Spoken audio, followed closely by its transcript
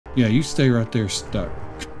Yeah, you stay right there stuck.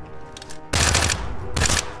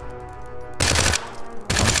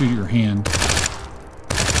 I'll shoot your hand.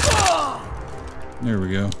 There we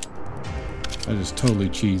go. I just totally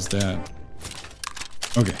cheesed that.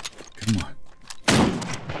 Okay, come on.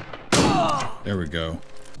 There we go.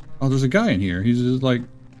 Oh, there's a guy in here. He's just like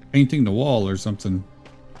painting the wall or something.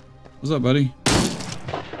 What's up, buddy?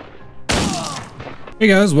 Hey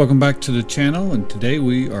guys, welcome back to the channel, and today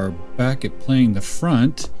we are back at playing the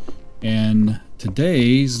front, and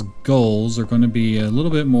today's goals are going to be a little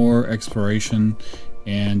bit more exploration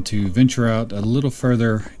and to venture out a little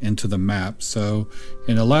further into the map. So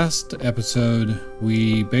in the last episode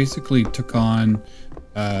we basically took on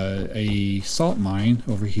a salt mine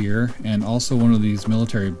over here and also one of these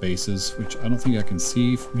military bases, which I don't think I can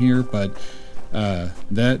see from here, but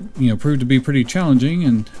that proved to be pretty challenging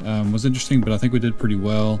and was interesting, but I think we did pretty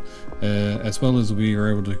well, as well as we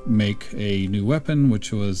were able to make a new weapon,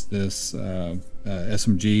 which was this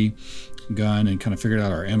SMG gun, and kind of figured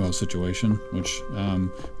out our ammo situation, which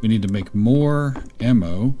we need to make more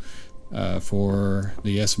ammo for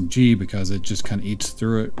the SMG because it just kind of eats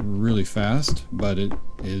through it really fast, but it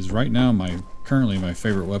is right now currently my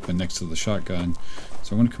favorite weapon next to the shotgun.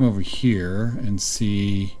 So I'm going to come over here and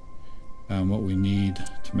see what we need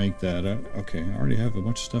to make that. Okay, I already have a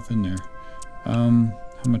bunch of stuff in there. How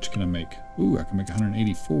much can I make? Ooh, I can make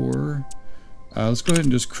 184. Let's go ahead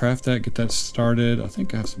and just craft that, get that started. I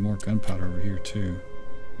think I have some more gunpowder over here too.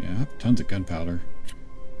 Yeah, I have tons of gunpowder.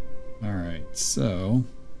 Alright, so,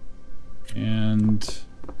 and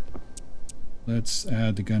let's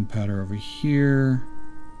add the gunpowder over here.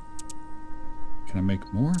 Can I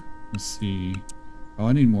make more? Let's see. Oh,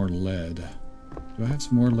 I need more lead. Do I have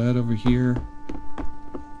some more lead over here?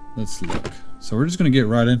 Let's look. So we're just going to get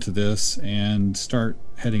right into this and start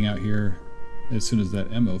heading out here as soon as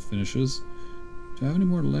that ammo finishes. Do I have any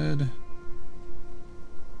more lead?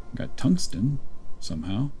 I got tungsten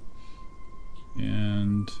somehow.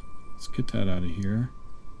 And let's get that out of here.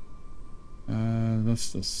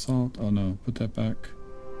 That's the salt. Oh no, put that back.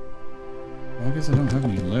 Well, I guess I don't have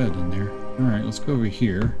any lead in there. Alright, let's go over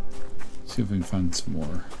here. See if we can find some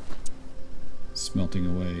more. Smelting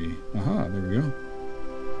away. Aha, there we go.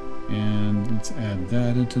 And let's add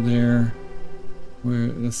that into there.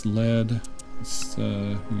 That's lead. We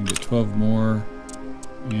can get 12 more.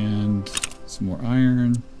 And some more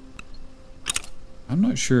iron. I'm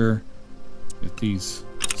not sure if these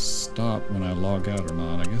stop when I log out or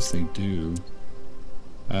not. I guess they do.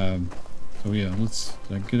 So yeah, did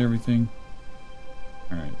I get everything?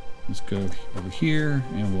 Alright, let's go over here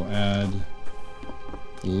and we'll add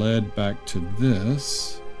the lead back to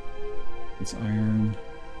this. It's iron.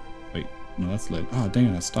 Wait, no, that's lead. Oh,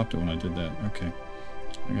 dang it, I stopped it when I did that. Okay.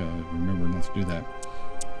 I gotta remember not to do that.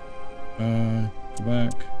 Go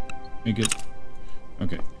back. Make it.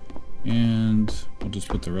 Okay. And we'll just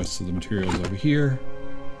put the rest of the materials over here.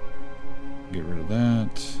 Get rid of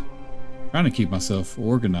that. Trying to keep myself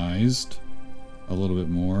organized a little bit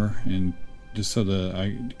more, and just so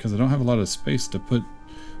that because I don't have a lot of space to put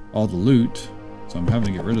all the loot, so I'm having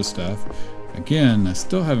to get rid of stuff. Again, I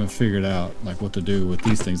still haven't figured out like what to do with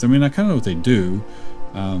these things. I mean, I kind of know what they do.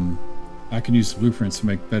 I can use the blueprints to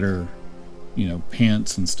make better,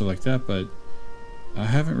 pants and stuff like that, but I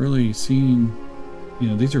haven't really seen,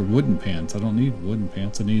 these are wooden pants. I don't need wooden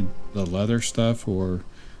pants. I need the leather stuff, or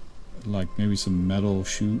like maybe some metal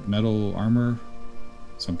armor.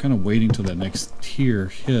 So I'm kind of waiting till that next tier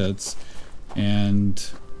hits, and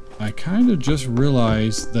I kind of just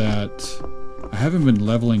realized that I haven't been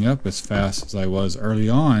leveling up as fast as I was early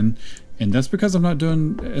on, and that's because I'm not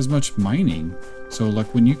doing as much mining. So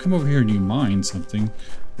like when you come over here and you mine something,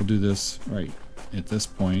 we'll do this right at this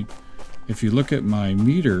point. If you look at my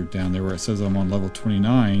meter down there where it says I'm on level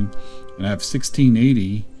 29 and I have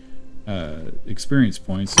 1680 experience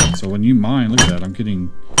points, so when you mine, look at that, I'm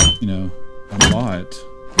getting a lot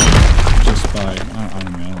just by I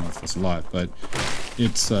don't know if that's a lot, but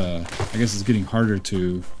it's I guess it's getting harder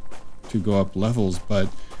to go up levels, but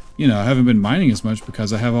I haven't been mining as much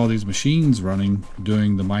because I have all these machines running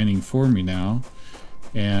doing the mining for me now.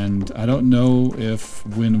 And I don't know if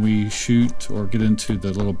when we shoot or get into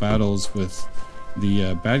the little battles with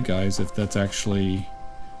the bad guys, if that's actually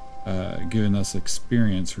giving us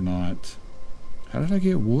experience or not. How did I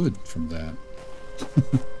get wood from that?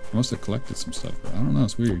 I must have collected some stuff, but I don't know,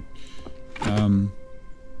 it's weird.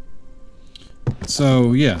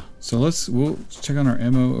 So yeah, so we'll check on our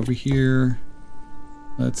ammo over here.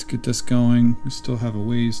 Let's get this going. We still have a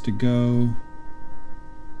ways to go.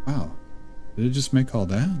 Wow, did it just make all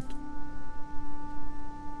that?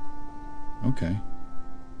 Okay.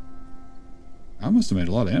 I must have made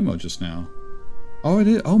a lot of ammo just now. Oh, it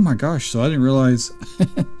is. Oh my gosh. So I didn't realize.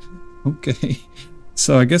 Okay.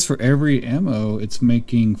 So I guess for every ammo, it's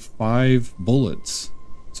making 5 bullets.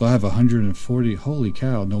 So I have 140. Holy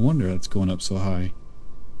cow. No wonder that's going up so high.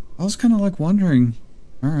 I was kind of like wondering.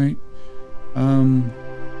 All right.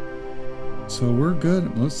 So we're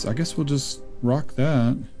good. I guess we'll just rock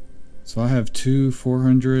that. So I have 2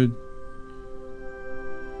 400.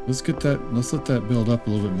 Let's let that build up a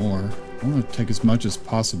little bit more. I want to take as much as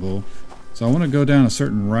possible. So I want to go down a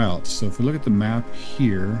certain route. So if we look at the map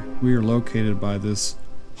here, we are located by this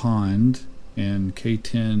pond in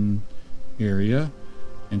K10 area.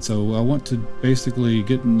 And so I want to basically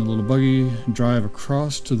get in the little buggy, drive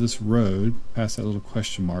across to this road, past that little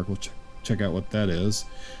question mark. We'll check out what that is.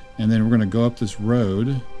 And then we're going to go up this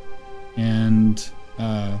road and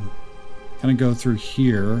kind of go through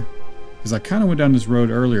here. Because I kind of went down this road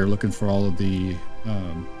earlier looking for all of the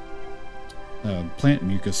plant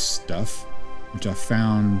mucus stuff, which I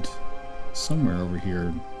found somewhere over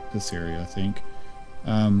here, this area, I think.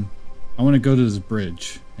 I want to go to this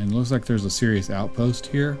bridge, and it looks like there's a serious outpost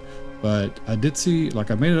here, but I did see,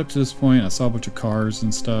 like, I made it up to this point, I saw a bunch of cars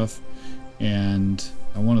and stuff, and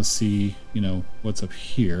I want to see, you know, what's up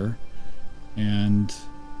here, and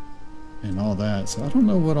all that. So I don't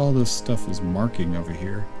know what all this stuff is marking over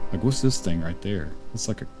here. Like, what's this thing right there? It's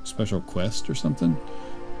like a special quest or something?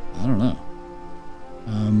 I don't know.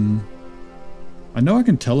 I know I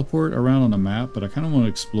can teleport around on the map, but I kind of want to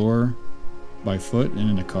explore by foot and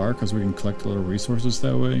in a car because we can collect little resources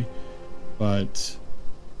that way.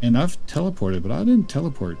 And I've teleported, but I didn't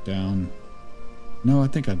teleport down. No, I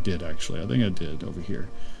think I did actually. I think I did over here.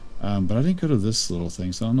 But I didn't go to this little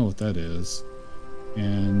thing, so I don't know what that is.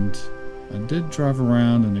 And I did drive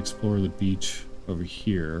around and explore the beach over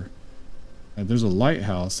here. There's a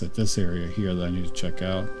lighthouse at this area here that I need to check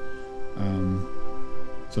out.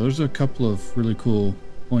 So there's a couple of really cool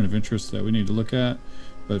point of interest that we need to look at.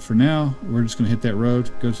 But for now, we're just going to hit that road,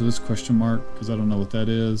 go to this question mark, because I don't know what that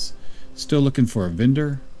is. Still looking for a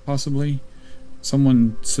vendor, possibly.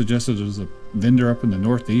 Someone suggested there's a vendor up in the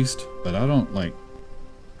northeast, but I don't, like,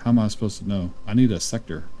 how am I supposed to know? I need a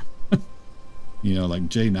sector. You know, like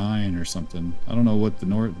J9 or something. I don't know what the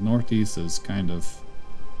northeast is, kind of.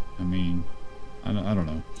 I mean, I don't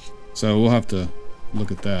know. So we'll have to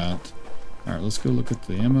look at that. Alright, let's go look at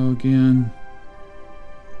the ammo again.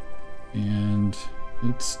 And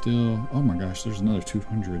it's still... Oh my gosh, there's another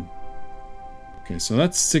 200. Okay, so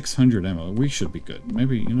that's 600 ammo. We should be good.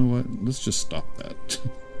 Maybe, you know what? Let's just stop that.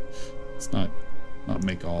 Let's not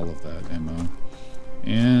make all of that ammo.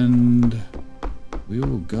 And we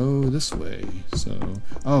will go this way. So,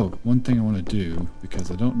 oh, one thing I want to do, because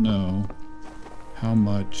I don't know how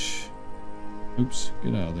much... Oops,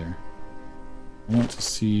 get out of there. I want to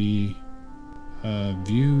see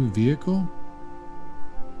view vehicle.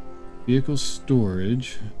 Vehicle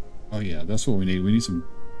storage. Oh yeah, that's what we need. We need some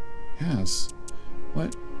gas.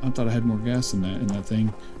 What? I thought I had more gas in that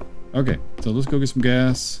thing. Okay, so let's go get some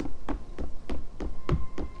gas.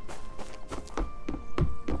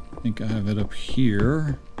 I think I have it up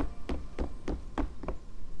here.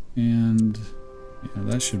 And yeah,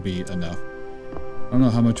 that should be enough. I don't know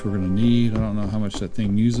how much we're gonna need. I don't know how much that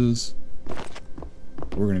thing uses.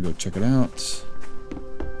 We're gonna go check it out.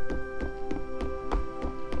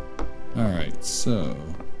 Alright, so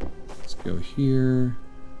let's go here.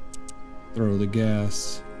 Throw the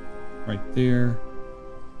gas right there.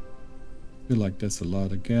 I feel like that's a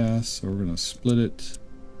lot of gas, so we're gonna split it.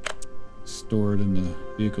 Store it in the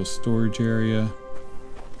vehicle storage area.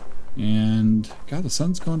 And God, the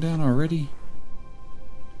sun's going down already.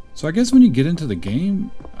 So I guess when you get into the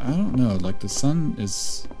game, I don't know, like the sun it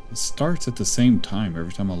starts at the same time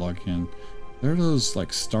every time I log in. There are those like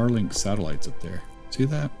Starlink satellites up there. See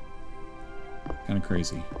that? Kind of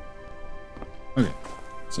crazy. Okay,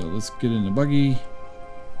 so let's get in the buggy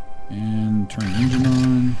and turn the engine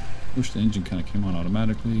on. Wish the engine kind of came on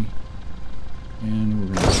automatically. And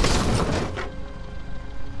we're gonna...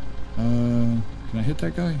 can I hit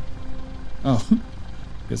that guy? Oh,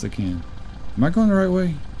 guess I can. Am I going the right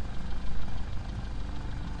way?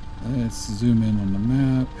 Let's zoom in on the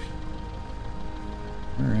map.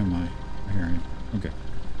 Where am I? Here I am. Okay.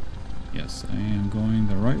 Yes, I am going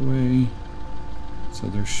the right way. So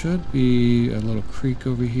there should be a little creek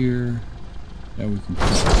over here that we can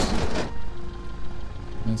cross.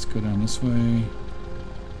 Let's go down this way.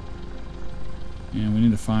 And we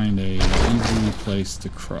need to find a easy place to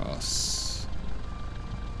cross.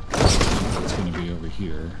 It's going to be over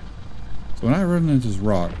here. So when I run into this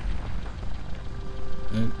rock,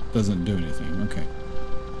 it doesn't do anything. Okay.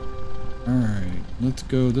 Alright, let's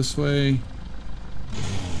go this way.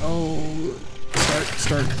 Oh,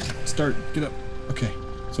 start, get up. Okay,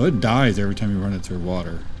 so it dies every time you run it through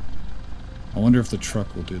water. I wonder if the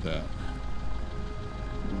truck will do that.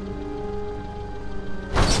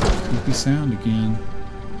 Creepy sound again.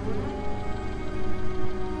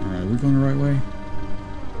 Alright, we're going the right way?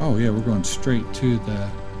 Oh yeah, we're going straight to the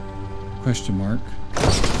question mark.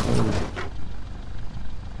 Oh.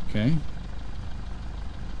 Okay.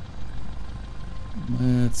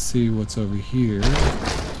 Let's see what's over here.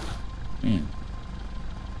 Man.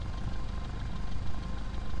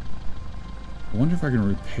 I wonder if I can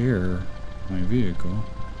repair my vehicle.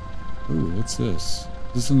 Ooh, what's this?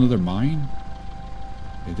 Is this another mine?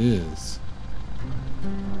 It is.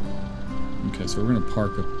 Okay, so we're gonna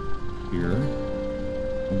park up here.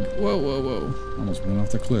 Whoa, whoa, whoa. Almost went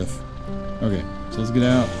off the cliff. Okay, so let's get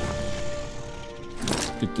out.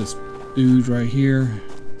 Get this dude right here.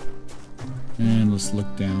 And let's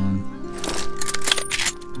look down.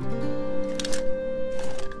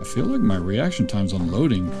 I feel like my reaction times on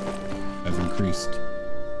loading have increased.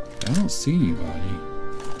 I don't see anybody.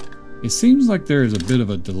 It seems like there is a bit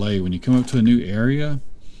of a delay when you come up to a new area.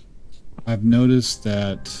 I've noticed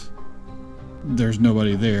that there's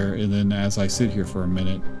nobody there, and then as I sit here for a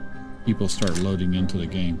minute, people start loading into the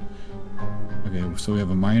game. Okay, so we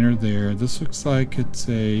have a miner there. This looks like it's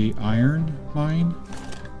a iron mine.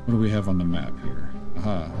 What do we have on the map here?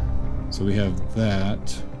 Aha. So we have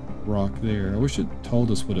that rock there. I wish it told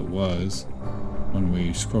us what it was when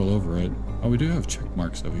we scroll over it. Oh, we do have check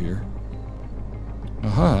marks over here.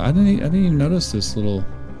 Aha, I didn't even notice this little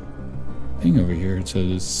thing over here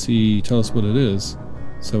to tell us what it is.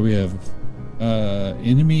 So we have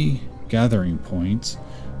enemy gathering points.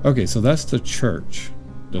 Okay, so that's the church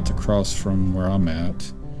that's across from where I'm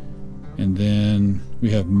at. And then we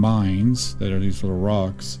have mines that are these little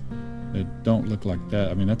rocks that don't look like that.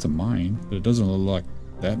 I mean, that's a mine, but it doesn't look like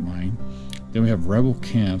that mine. Then we have rebel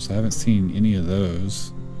camps. I haven't seen any of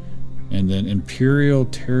those. And then Imperial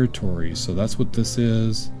territories. So that's what this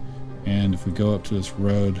is. And if we go up to this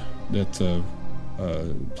road, that's a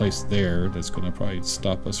place there that's going to probably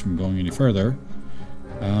stop us from going any further.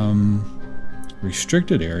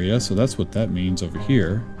 Restricted area. So that's what that means over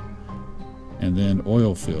here. And then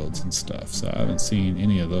oil fields and stuff. So I haven't seen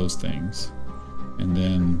any of those things. And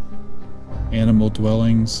then animal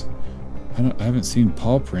dwellings. I haven't seen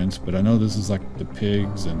paw prints, but I know this is like the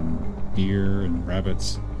pigs and deer and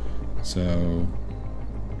rabbits. So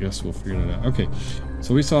I guess we'll figure that out. Okay,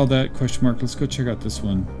 so we saw that question mark. Let's go check out this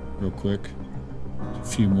one real quick. A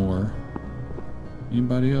few more.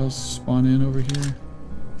 Anybody else spawn in over here?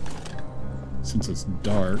 Since it's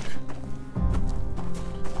dark.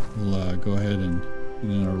 We'll go ahead and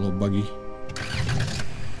get in our little buggy.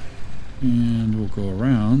 And we'll go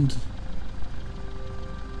around.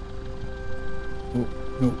 Oh,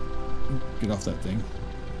 no. Get off that thing.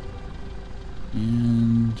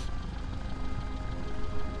 And...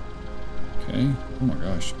 okay. Oh my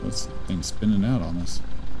gosh. What's the thing spinning out on us?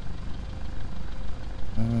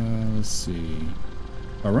 Let's see.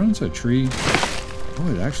 If I run into a tree...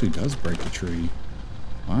 oh, it actually does break the tree.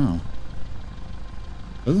 Wow.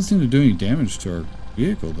 Doesn't seem to do any damage to our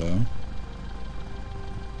vehicle, though.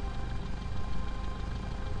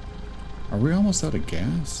 Are we almost out of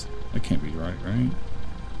gas? That can't be right, right?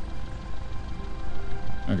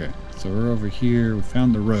 Okay, so we're over here. We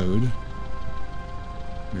found the road.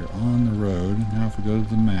 We're on the road. Now if we go to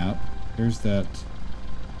the map, there's that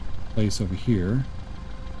place over here.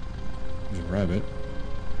 There's a rabbit.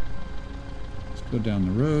 Let's go down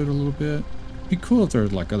the road a little bit. It'd be cool if there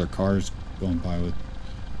was like other cars going by with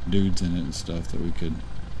dudes in it and stuff that we could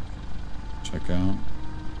check out.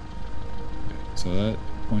 Okay, so that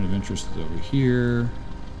point of interest is over here.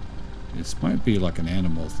 This might be like an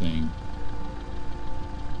animal thing.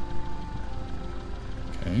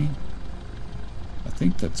 Okay. I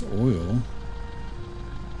think that's oil.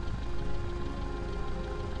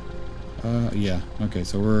 Yeah. Okay,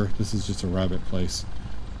 so this is just a rabbit place.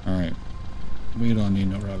 Alright. We don't need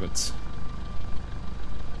no rabbits.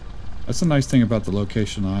 That's the nice thing about the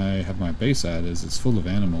location I have my base at, is it's full of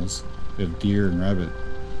animals. We have deer and rabbit.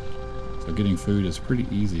 So getting food is pretty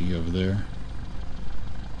easy over there.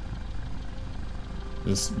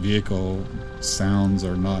 This vehicle sounds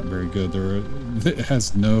are not very good. It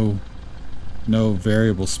has no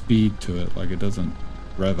variable speed to it. Like, it doesn't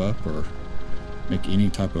rev up or make any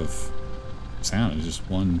type of sound. It's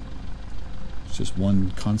just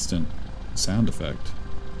one constant sound effect.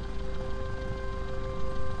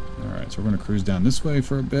 Alright, so we're going to cruise down this way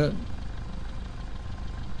for a bit.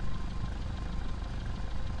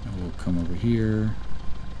 And we'll come over here.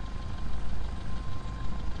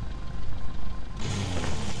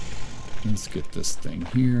 let's get this thing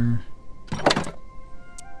here.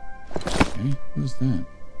 Okay, what's that?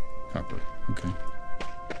 Copper. Okay.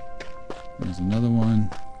 There's another one.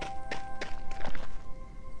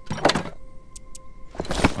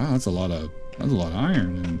 Wow, that's a lot of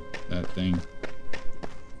iron in that thing.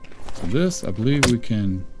 So this, I believe we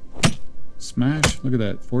can smash. Look at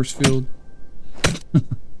that force field. I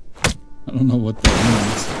don't know what that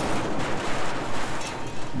means.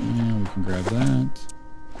 Yeah, we can grab that.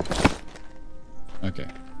 Okay,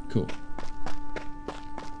 cool.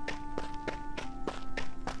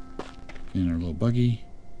 In our little buggy.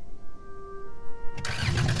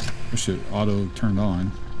 Wish it auto turned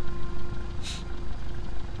on.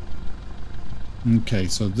 Okay,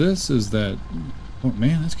 so this is that. Oh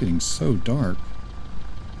man, it's getting so dark.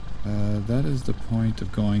 That is the point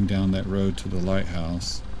of going down that road to the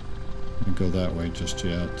lighthouse. I don't go that way just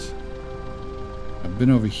yet. I've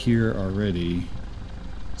been over here already,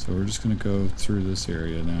 so we're just gonna go through this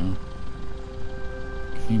area now.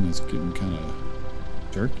 The game is getting kind of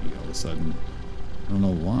jerky all of a sudden. I don't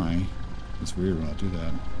know why. It's weird when I do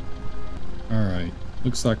that. Alright,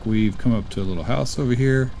 looks like we've come up to a little house over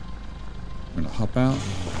here. We're gonna hop out.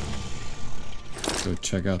 Go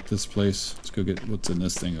check out this place. Let's go get what's in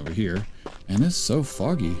this thing over here. And it's so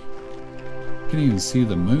foggy. Can't even see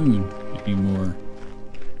the moon anymore.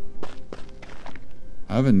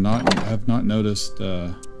 I have not noticed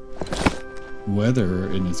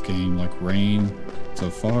weather in this game, like rain.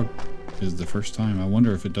 So fog is the first time. I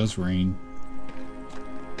wonder if it does rain.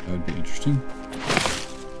 That would be interesting.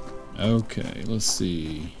 Okay, let's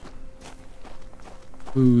see.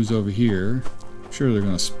 Who's over here? I'm sure they're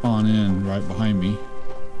gonna spawn in right behind me.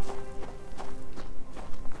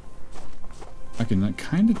 I can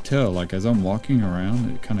kind of tell, like as I'm walking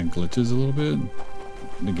around, it kind of glitches a little bit.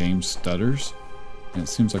 The game stutters. And it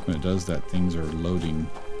seems like when it does that, things are loading.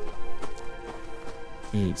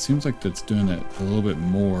 It seems like that's doing that a little bit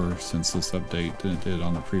more since this update than it did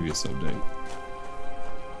on the previous update.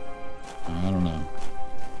 I don't know.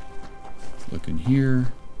 Let's look in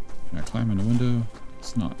here. Can I climb in the window?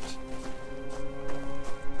 It's not.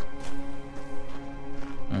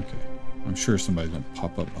 Okay. I'm sure somebody's gonna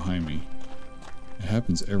pop up behind me. It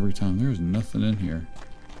happens every time. There's nothing in here.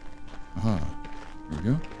 Aha. Here we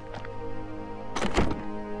go.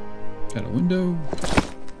 Got a window.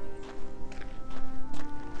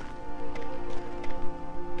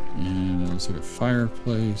 And it looks like a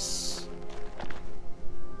fireplace.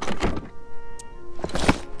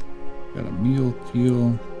 Got a meal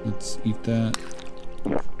deal. Let's eat that.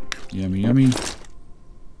 Yummy, yummy.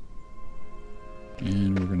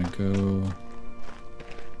 And we're gonna go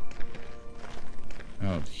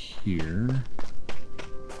out here.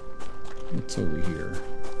 What's over here?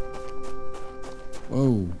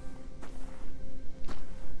 Whoa.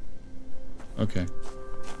 Okay.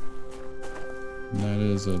 That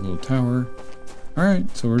is a little tower.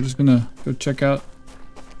 Alright, so we're just gonna go check out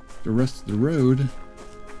the rest of the road.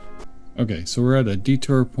 Okay, so we're at a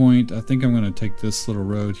detour point. I think I'm gonna take this little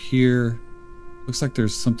road here. Looks like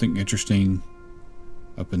there's something interesting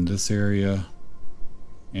up in this area.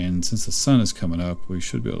 And since the sun is coming up, we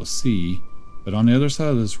should be able to see. But on the other side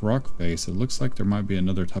of this rock face, it looks like there might be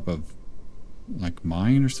another type of like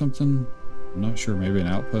mine or something. I'm not sure, maybe an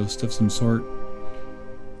outpost of some sort.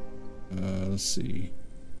 Let's see.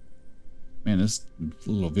 Man, this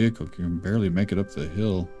little vehicle can barely make it up the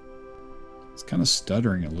hill. It's kind of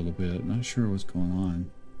stuttering a little bit. Not sure what's going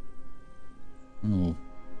on. Oh,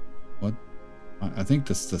 what? I think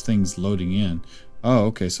that's the thing's loading in. Oh,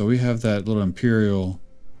 okay, so we have that little Imperial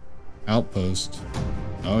outpost.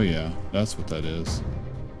 Oh yeah, that's what that is.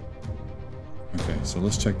 Okay, so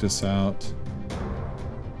let's check this out.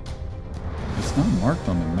 It's not marked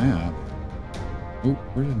on the map. Oh,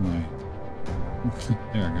 where did my...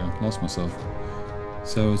 There I go, lost myself.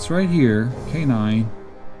 So it's right here, K9.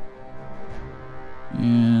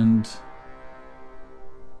 And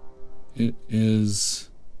it is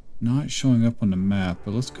not showing up on the map,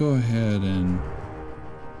 but let's go ahead and...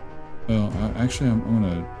 Well, actually I'm going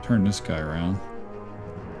to turn this guy around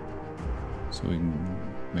so we can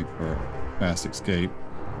make for a fast escape.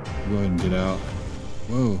 Go ahead and get out.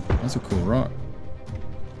 Whoa, that's a cool rock.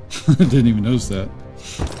 I didn't even notice that.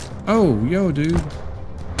 Oh, yo, dude.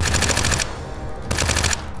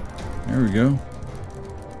 There we go.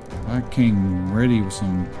 I came ready with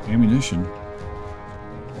some ammunition.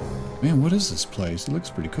 Man, what is this place? It looks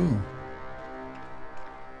pretty cool.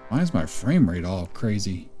 Why is my frame rate all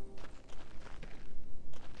crazy?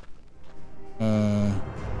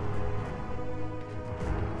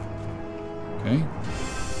 Okay.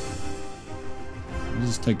 I'll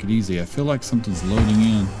just take it easy. I feel like something's loading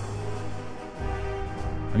in.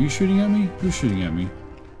 Are you shooting at me? Who's shooting at me?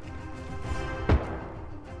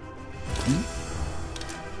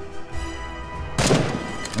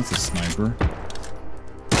 That's a sniper.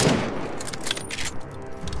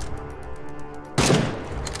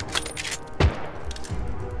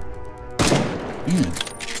 Man,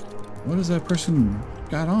 what has that person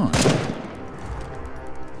got on?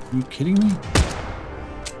 Are you kidding me?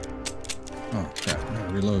 Oh crap, I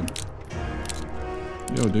gotta reload.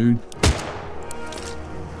 Yo, dude.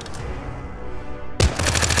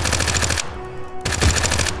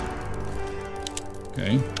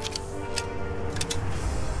 Okay.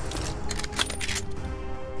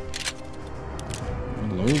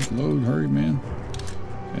 Load, hurry, man.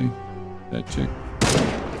 Okay, that chick.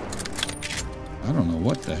 I don't know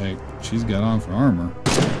what the heck she's got on for armor.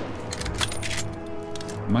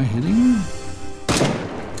 Am I hitting her?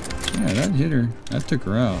 Yeah, that hit her. That took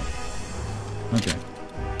her out. Okay.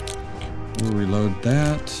 We'll reload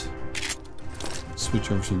that.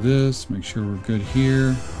 Switch over to this. Make sure we're good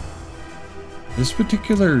here. This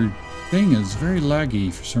particular thing is very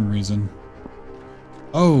laggy for some reason.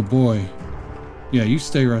 Oh boy. Yeah, you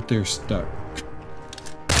stay right there stuck.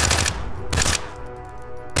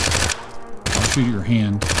 I'll shoot your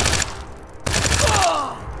hand.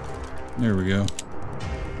 There we go.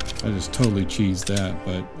 I just totally cheesed that,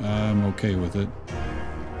 but I'm okay with it.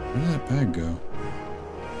 Where did that bag go?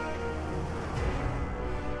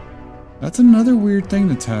 That's another weird thing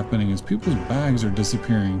that's happening is people's bags are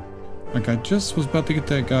disappearing. Like I just was about to get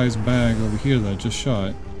that guy's bag over here that I just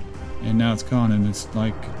shot, and now it's gone, and it's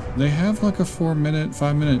like they have like a 4-minute,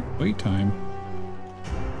 5-minute wait time.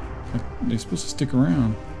 Like they're supposed to stick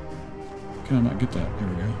around. Can I not get that? There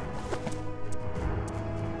we go.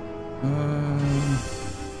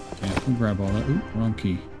 Can't we'll grab all that. Ooh, wrong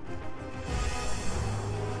key.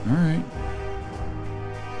 Alright.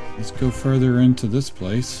 Let's go further into this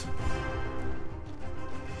place.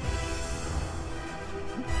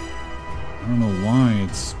 I don't know why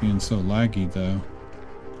it's being so laggy though.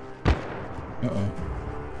 Uh-oh.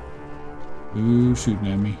 Ooh, shooting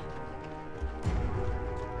at me.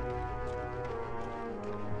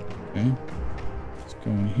 Okay. Let's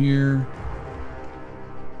go in here.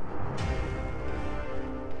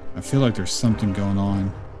 I feel like there's something going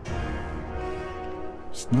on.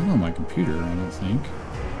 It's not on my computer, I don't think.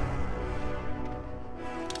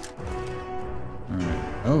 Alright.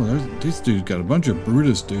 Oh, this dude's got a bunch of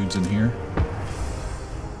Brutus dudes in here.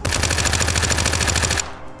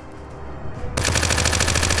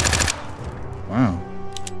 Wow.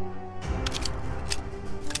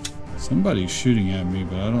 Somebody's shooting at me,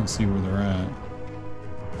 but I don't see where they're at.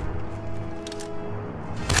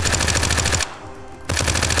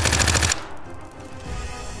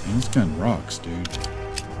 Man, this gun rocks, dude.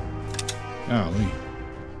 Golly.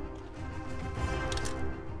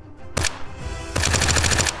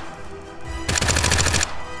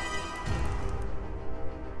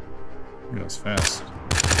 That was fast.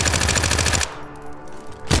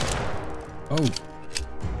 Oh.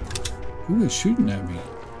 Who is shooting at me?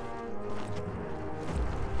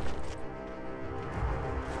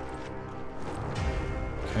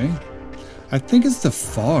 Okay. I think it's the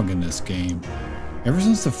fog in this game. Ever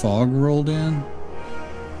since the fog rolled in,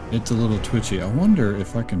 it's a little twitchy. I wonder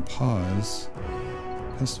if I can pause.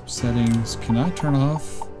 Custom settings. Can I turn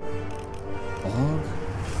off fog?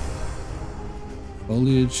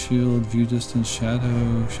 Foliage, shield, view distance,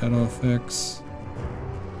 shadow, shadow effects.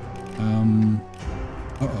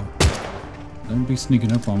 Uh-oh. Don't be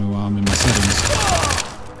sneaking up on me while I'm in my settings.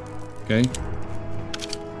 Okay.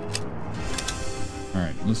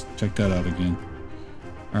 Alright, let's check that out again.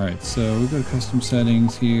 Alright, so we go to custom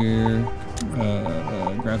settings here.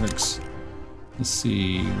 Graphics. Let's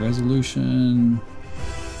see. Resolution.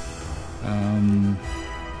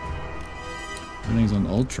 Everything's on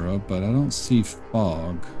ultra, but I don't see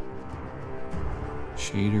fog.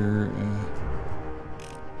 Shader.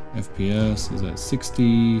 FPS is at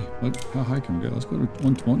 60. What? How high can we go? Let's go to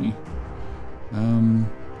 120. I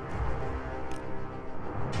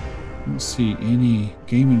don't see any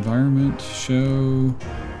game environment show.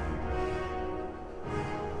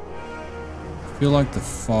 I feel like the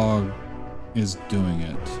fog is doing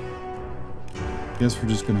it. Guess we're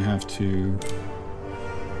just gonna have to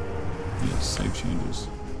save changes.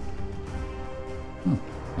 Huh.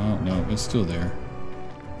 Oh no, it's still there.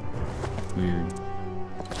 Weird.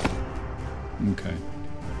 Okay.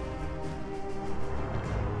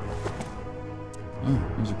 Oh,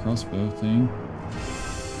 there's a crossbow thing.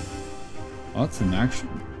 Oh, it's an action.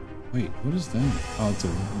 Wait, what is that? Oh, it's a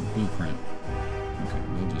blueprint. Okay,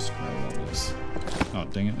 we'll just grab all this. Oh,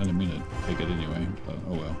 dang it. I didn't mean to take it anyway, but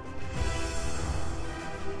oh well.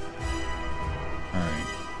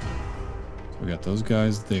 got those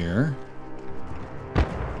guys there.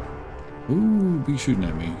 Ooh, be shooting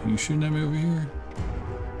at me. You shooting at me over here?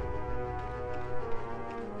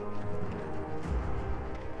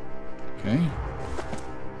 Okay.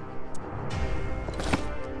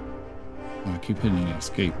 Oh, I keep hitting the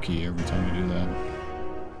escape key every time I do that.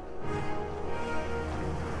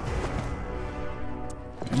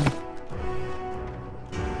 Okay.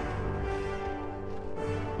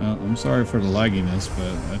 Well, I'm sorry for the lagginess,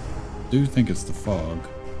 but I do think it's the fog.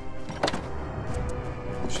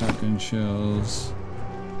 Shotgun shells.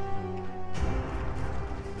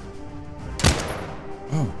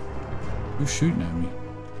 Oh, who's shooting at me?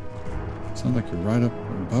 Sounds like you're right up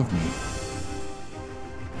above me.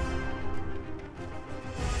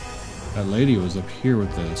 That lady was up here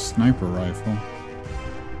with the sniper rifle.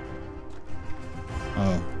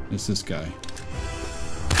 Oh, it's this guy.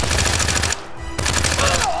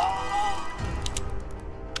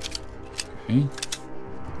 Okay.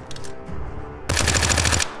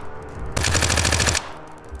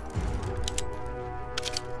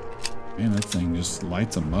 Man, that thing just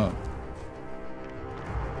lights them up.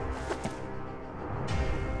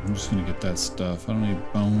 I'm just gonna get that stuff. I don't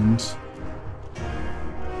need bones.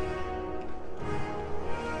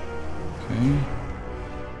 Okay.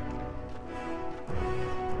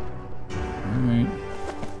 Alright.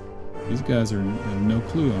 These guys have no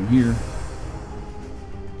clue I'm here.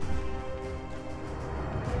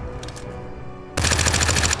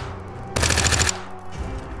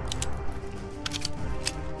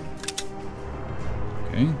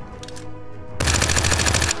 Okay.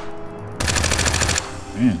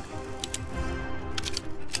 Man.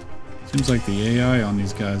 Seems like the AI on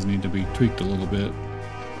these guys need to be tweaked a little bit.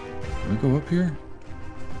 Can we go up here?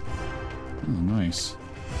 Oh, nice.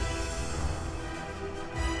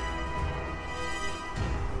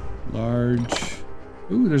 Large.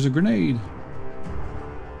 Ooh, there's a grenade.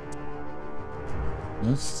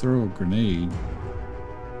 Let's throw a grenade.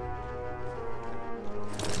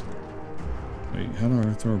 Wait, how do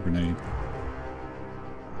I throw a grenade?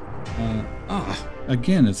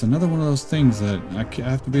 Again, it's another one of those things that I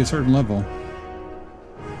have to be a certain level.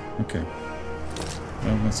 Okay.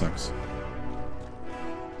 Well, that sucks.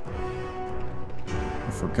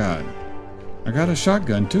 I forgot. I got a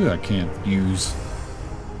shotgun too I can't use.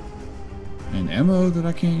 And ammo that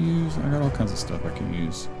I can't use. I got all kinds of stuff I can't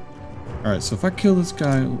use. Alright, so if I kill this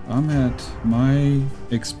guy, I'm at... My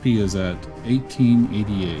XP is at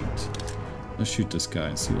 1888. Let's shoot this guy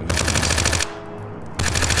and see what happens.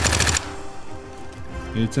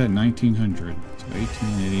 It's at 1900, so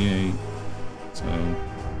 1888. So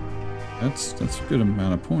that's a good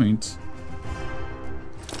amount of points.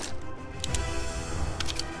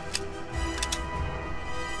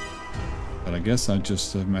 But I guess I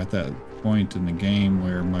just am at that point in the game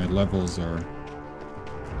where my levels are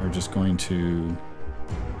just going to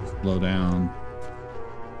slow down.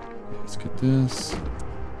 Let's get this.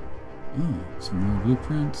 Oh, some more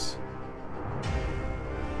blueprints.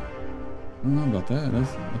 I don't know about that.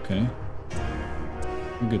 That's okay.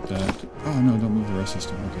 We'll get that. Oh no, don't move the rest of the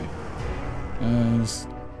stuff. Okay. Let's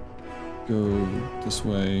go this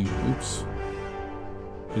way. Oops.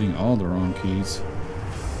 Hitting all the wrong keys.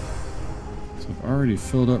 So I've already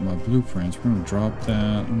filled up my blueprints. We're gonna drop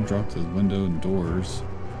that. I'm gonna drop the window and doors.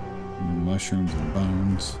 And mushrooms and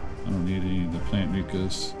bones. I don't need any of the plant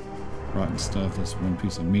mucus. Rotten stuff. That's one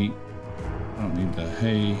piece of meat. I don't need the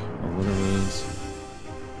hay or whatever it is.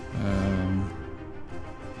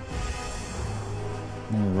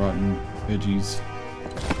 More rotten veggies.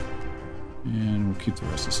 And we'll keep the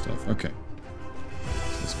rest of the stuff. Okay.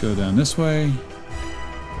 So let's go down this way.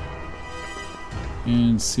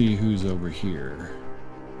 And see who's over here.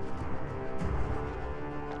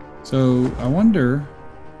 So, I wonder...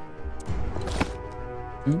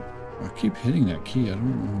 Oop, I keep hitting that key. I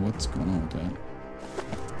don't know what's going on with that.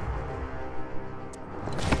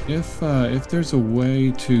 If there's a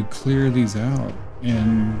way to clear these out,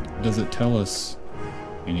 and does it tell us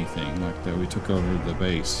anything like that we took over the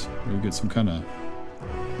base? We get some kind of...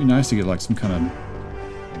 It'd be nice to get like some kind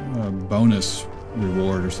of bonus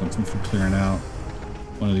reward or something for clearing out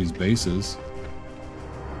one of these bases.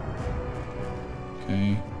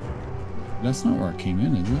 Okay. That's not where I came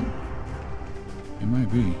in, is it? It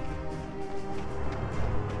might be.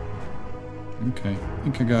 Okay. I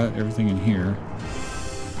think I got everything in here.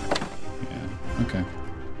 Yeah. Okay.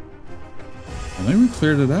 I think we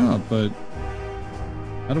cleared it out, but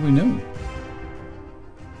how do we know?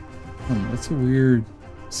 Oh, that's a weird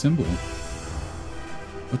symbol.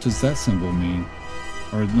 What does that symbol mean?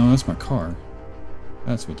 Or no, that's my car.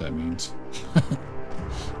 That's what that means. I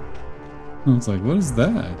was like, what is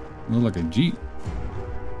that? Look like a Jeep.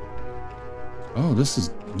 Oh, this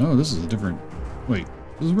is... No, this is a different... Wait,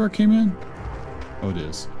 this is where I came in? Oh, it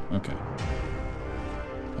is. Okay.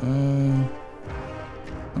 I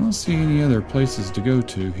don't see any other places to go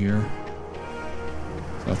to here.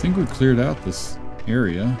 So I think we cleared out this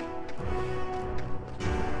area.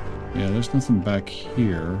 Yeah, there's nothing back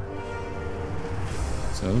here.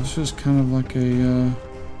 So it's just kind of like a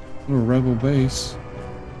little rebel base.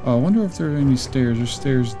 Oh, I wonder if there are any stairs. There's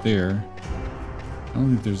stairs there. I don't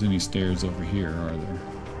think there's any stairs over here, are there?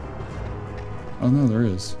 Oh, no, there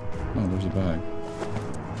is. Oh, there's a bag.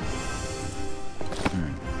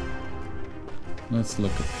 Alright. Let's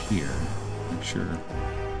look up here. Make sure.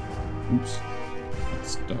 Oops.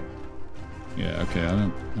 That's stuck. Yeah, okay,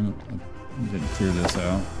 I didn't clear this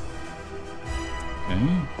out.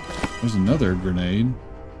 Okay. There's another grenade.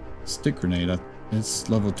 Stick grenade. It's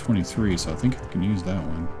level 23, so I think I can use that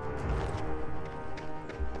one.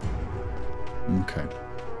 Okay.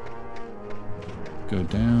 Go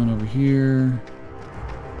down over here.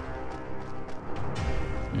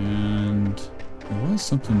 And there was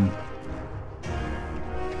something...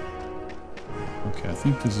 Okay, I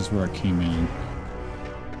think this is where I came in.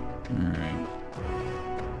 Alright.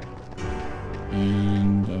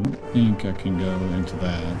 And I don't think I can go into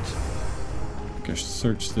that. I think I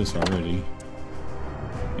searched this already.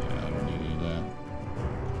 Yeah, I don't need any of that.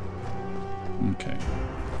 Okay.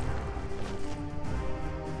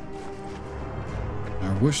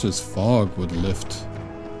 I wish this fog would lift.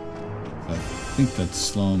 I think that's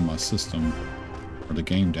slowing my system or the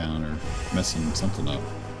game down or messing something up.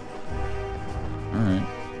 Alright.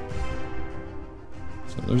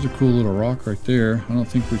 So there's a cool little rock right there. I don't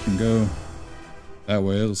think we can go that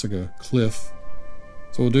way. It looks like a cliff.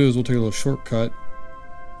 So what we'll do is we'll take a little shortcut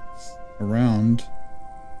around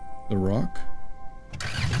the rock.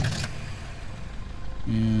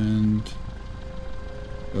 And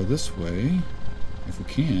go this way, if we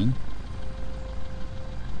can.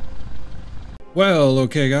 Well,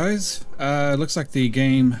 okay guys, it looks like the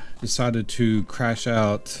game decided to crash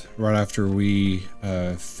out right after we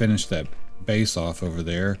finished that base off over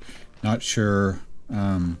there. Not sure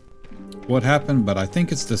what happened, but I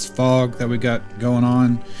think it's this fog that we got going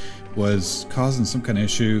on was causing some kind of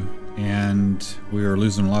issue, and we were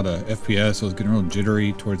losing a lot of FPS. It was getting real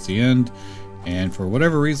jittery towards the end, and for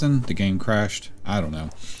whatever reason the game crashed. I don't know.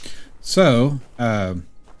 So I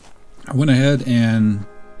went ahead and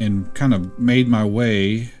kind of made my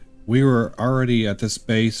way. We were already at this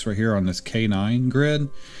base right here on this K9 grid,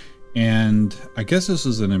 and I guess this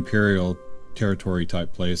is an Imperial territory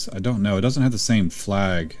type place. I don't know. It doesn't have the same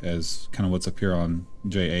flag as kind of what's up here on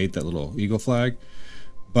J8, that little eagle flag.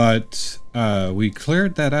 But we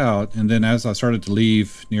cleared that out, and then as I started to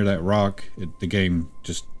leave near that rock, the game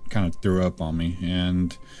just kind of threw up on me,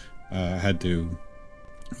 and I had to,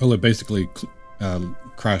 well, it basically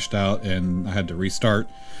crashed out and I had to restart.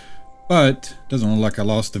 But it doesn't look like I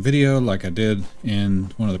lost the video like I did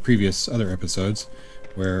in one of the previous other episodes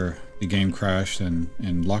where the game crashed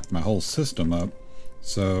and locked my whole system up.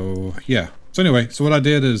 So yeah, so anyway, so what I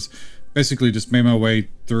did is basically just made my way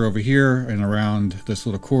through over here and around this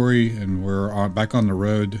little quarry, and we're back on the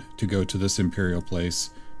road to go to this Imperial place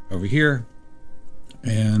over here,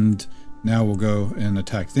 and now we'll go and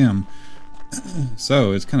attack them.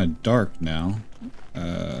 So it's kind of dark now,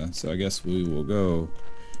 so I guess we will go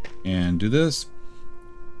and do this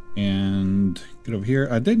and get over here.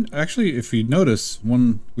 I didn't actually, if you notice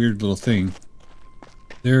one weird little thing,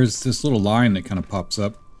 there's this little line that kind of pops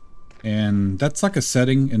up, and that's like a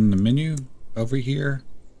setting in the menu over here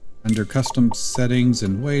under custom settings,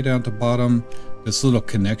 and way down to bottom, this little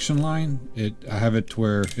connection line, I have it to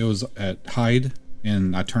where it was at hide,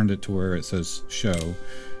 and I turned it to where it says show,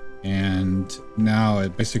 and now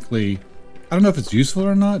it basically, I don't know if it's useful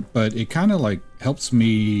or not, but it kind of like helps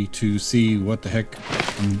me to see what the heck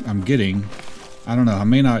I'm getting. I don't know, I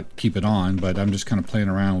may not keep it on, but I'm just kind of playing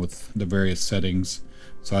around with the various settings.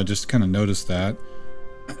 So I just kind of noticed that.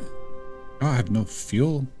 Oh, I have no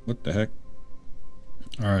fuel? What the heck?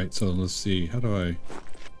 Alright, so let's see. How do I...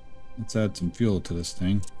 Let's add some fuel to this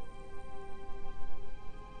thing.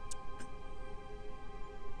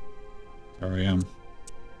 Sorry, I'm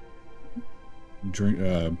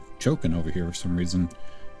choking over here for some reason.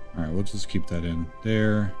 Alright, we'll just keep that in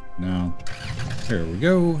there. Now, there we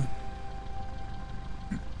go.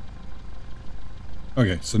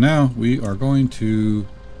 Okay, so now we are going to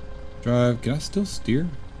drive. Can I still steer?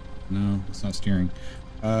 No, it's not steering.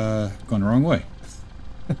 Going the wrong way.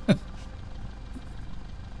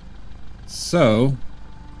 So,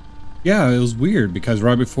 Yeah, it was weird because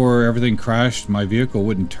right before everything crashed, my vehicle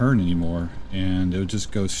wouldn't turn anymore, and it would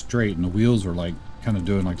just go straight, and the wheels were like kind of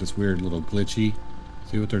doing like this weird little glitchy.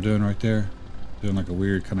 See what they're doing right there? Doing like a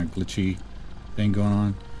weird kind of glitchy thing going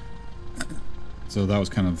on. So that was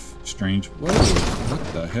kind of strange. Whoa,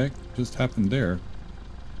 what the heck just happened there?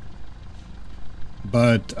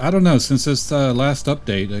 But I don't know, since this last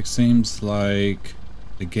update, it seems like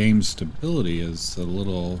the game's stability is a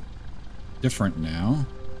little different now.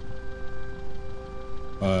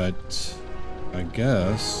 But I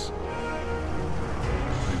guess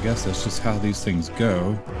that's just how these things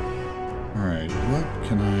go. Alright, what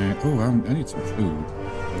can I... Oh, I need some food.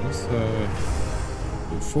 So let's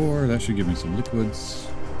do 4. That should give me some liquids.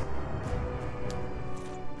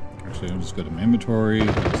 Actually, I'll just go to my inventory.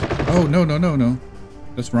 Oh, no, no, no, no.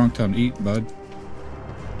 That's the wrong time to eat, bud.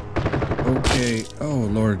 Okay. Oh,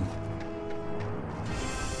 Lord.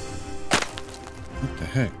 What the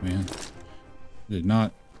heck, man? Did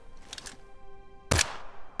not...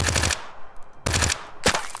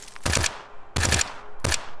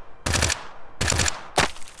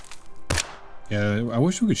 Yeah, I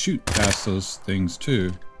wish we could shoot past those things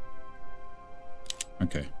too.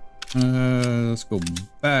 Okay. Let's go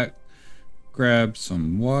back, grab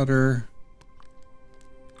some water,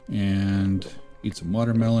 and eat some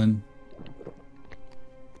watermelon.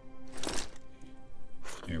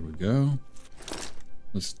 There we go.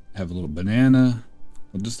 Let's have a little banana.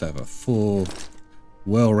 We'll just have a full,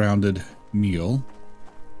 well-rounded meal.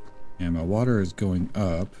 And my water is going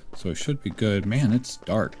up, so it should be good. Man, it's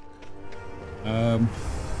dark.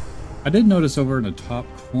 I did notice over in the top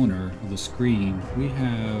corner of the screen, we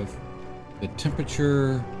have the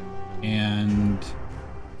temperature and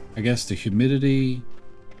I guess the humidity.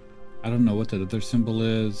 I don't know what that other symbol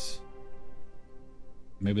is.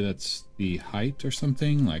 Maybe that's the height or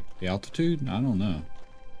something, like the altitude. I don't know.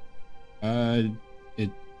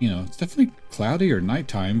 You know, it's definitely cloudy or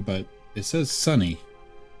nighttime, but it says sunny.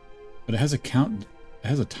 But it has a count, it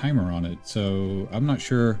has a timer on it, so I'm not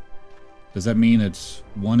sure. Does that mean it's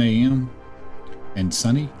 1 a.m. and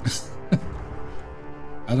sunny?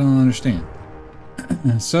 I don't understand.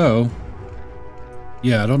 So,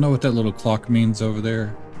 yeah, I don't know what that little clock means over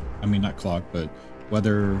there. I mean, not clock, but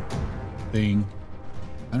weather thing.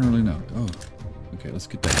 I don't really know. Oh, okay, let's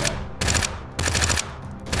get that guy.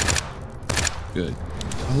 Good.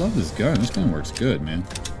 I love this gun. This gun works good, man.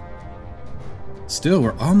 Still,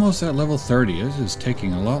 we're almost at level 30. This is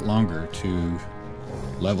taking a lot longer to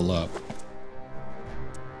level up.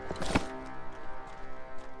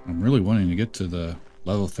 I'm really wanting to get to the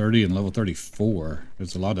level 30 and level 34.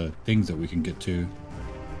 There's a lot of things that we can get to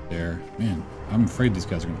there. Man, I'm afraid these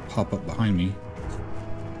guys are going to pop up behind me.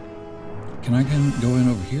 Can I go in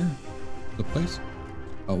over here? The place?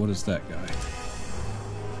 Oh, what is that guy?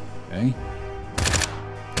 Okay.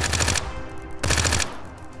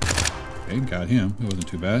 Okay, got him. It wasn't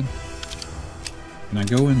too bad. Can I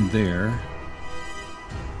go in there?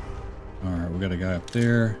 Alright, we got a guy up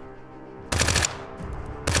there.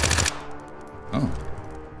 Oh.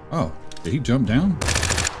 Oh, did he jump down?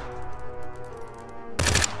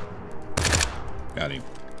 Got him.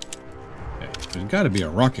 Okay, there's got to be a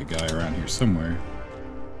rocket guy around here somewhere.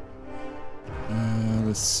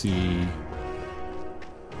 Let's see.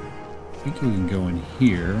 I think we can go in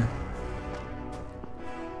here.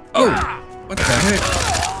 Oh! What the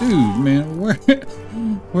heck? Dude, man,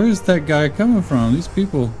 where's that guy coming from? These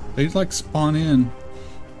people, they like spawn in.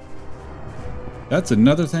 That's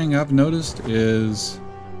another thing I've noticed is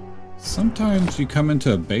sometimes you come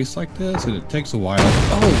into a base like this and it takes a while.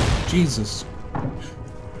 Oh, Jesus.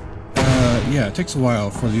 Yeah, it takes a while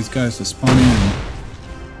for these guys to spawn in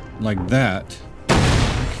like that.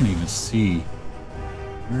 I can't even see.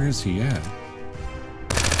 Where is he at?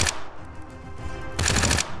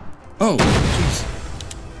 Oh, jeez.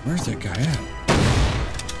 Where's that guy at?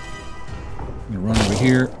 I'm gonna run over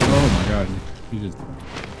here. Oh my god, he just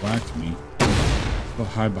whacked me. Go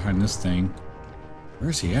hide behind this thing.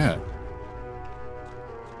 Where's he at?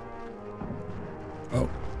 Oh.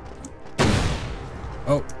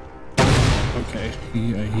 Oh. Okay.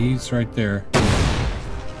 He's right there.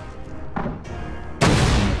 I'm gonna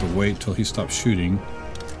have to wait till he stops shooting.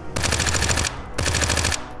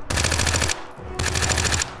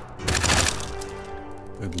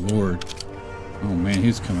 Good Lord. Oh man,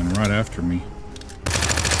 he's coming right after me.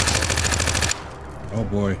 Oh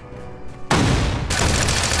boy.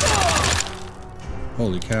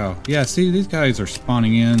 Holy cow. Yeah, see, these guys are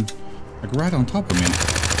spawning in like right on top of me.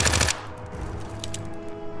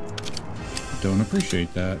 Don't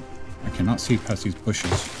appreciate that. I cannot see past these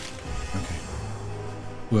bushes. Okay.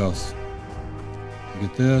 Who else?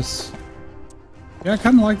 Look at this. Yeah, I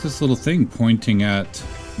kind of like this little thing pointing at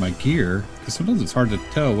my gear, because sometimes it's hard to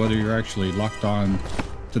tell whether you're actually locked on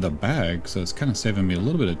to the bag, so it's kind of saving me a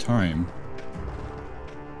little bit of time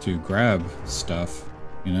to grab stuff,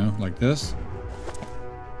 you know, like this.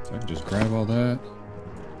 So I can just grab all that.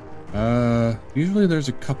 Usually there's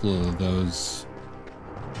a couple of those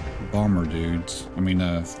bomber dudes. I mean,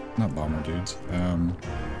 not bomber dudes.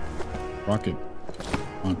 Rocket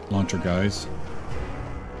launcher guys.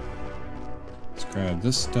 Let's grab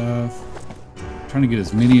this stuff. I'm trying to get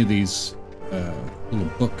as many of these little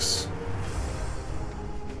books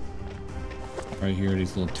right here.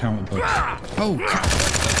 These little talent books. Oh,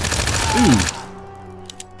 ooh!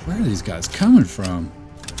 Where are these guys coming from?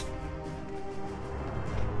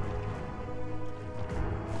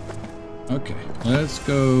 Okay, let's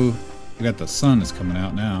go. We got the sun is coming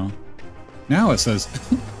out now. Now it says,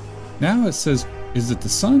 now it says, is it the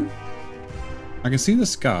sun? I can see the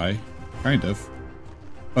sky, kind of.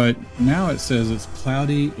 But now it says it's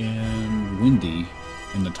cloudy and windy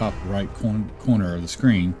in the top right corner of the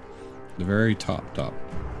screen. The very top.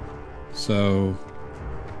 So,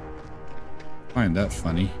 I find that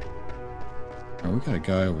funny. Alright, we got a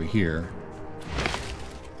guy over here.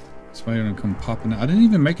 Somebody gonna come popping out. I didn't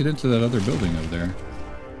even make it into that other building over there.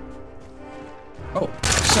 Oh,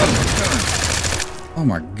 son of a gun. Oh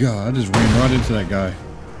my god, I just ran right into that guy.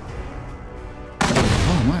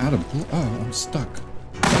 Oh, am I out of oh, I'm stuck.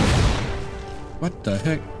 What the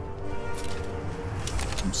heck?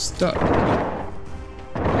 I'm stuck.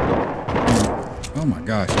 Oh my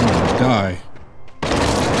gosh, I'm gonna die.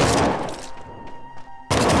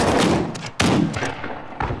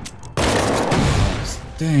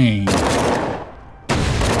 Dang.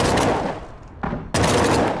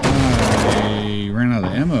 I ran out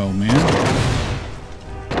of ammo, man.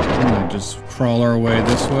 I'm gonna just crawl our way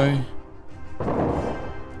this way.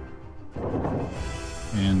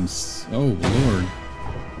 And, oh lord.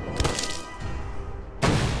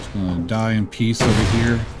 Just gonna die in peace over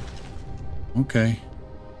here. Okay.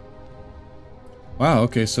 Wow,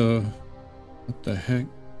 okay, so what the heck?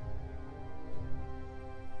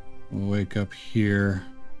 We'll wake up here.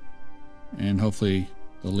 And hopefully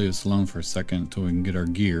they'll leave us alone for a second until we can get our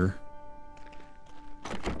gear.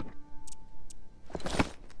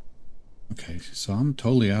 Okay, so I'm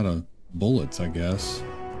totally out of bullets, I guess.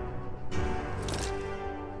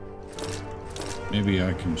 Maybe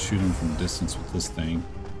I can shoot him from distance with this thing.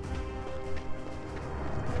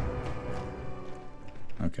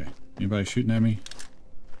 Okay, anybody shooting at me?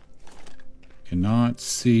 Cannot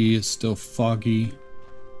see, it's still foggy.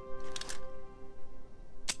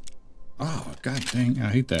 Oh, god dang, I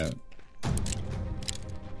hate that.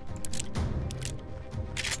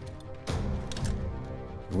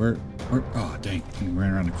 Where, oh dang, he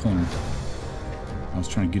ran around the corner. I was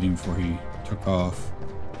trying to get him before he took off.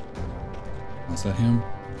 Was that him?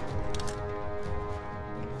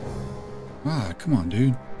 Ah, come on,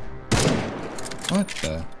 dude. What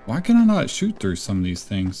the? Why can I not shoot through some of these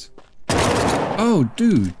things? Oh,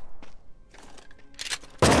 dude.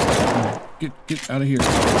 Get out of here.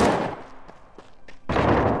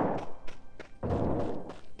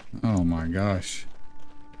 Oh my gosh.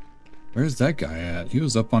 Where's that guy at? He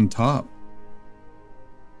was up on top.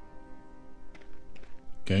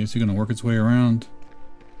 Okay, is he gonna work its way around?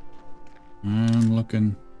 I'm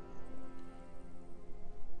looking.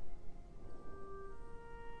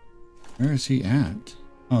 Where is he at?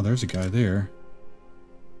 Oh, there's a guy there.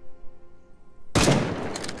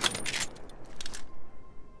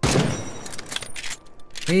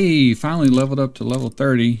 Hey, finally leveled up to level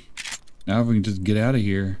 30. Now we can just get out of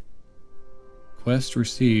here. Quest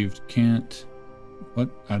received. Can't... What?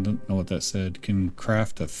 I don't know what that said. Can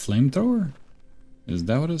craft a flamethrower? Is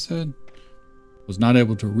that what it said? Was not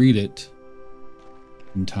able to read it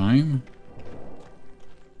in time.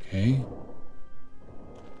 Okay.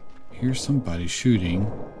 Here's somebody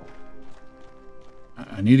shooting.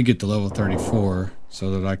 I need to get to level 34 so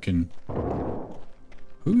that I can...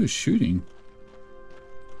 Who is shooting?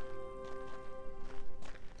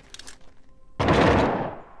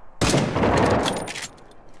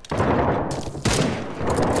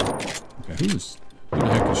 Okay, who the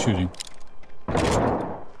heck is shooting?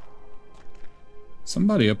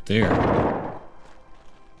 Somebody up there.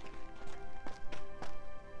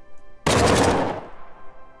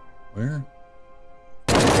 Where?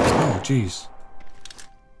 Oh, jeez.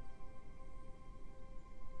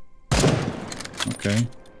 Okay.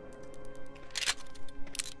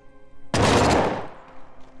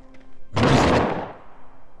 Where is it?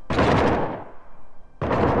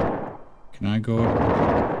 Can I go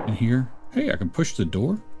up in here? Hey, I can push the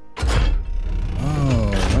door? Oh.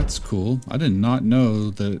 That's cool. I did not know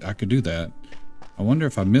that I could do that. I wonder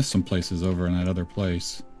if I missed some places over in that other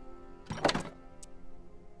place.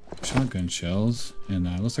 Shotgun shells. And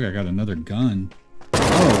looks like I got another gun.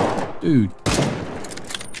 Oh, dude.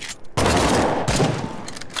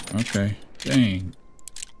 Okay. Dang.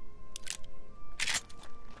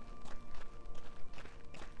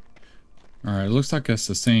 Alright, looks like that's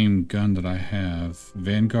the same gun that I have.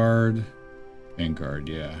 Vanguard. Vanguard,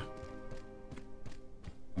 yeah.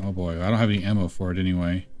 Oh boy, I don't have any ammo for it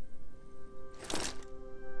anyway.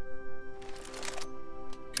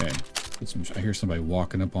 Okay. I hear somebody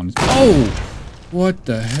walking up on this. Oh! What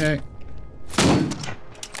the heck?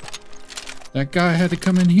 That guy had to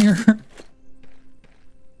come in here?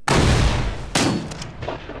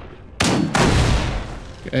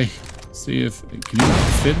 Okay. See if... Can you not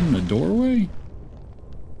fit in the doorway?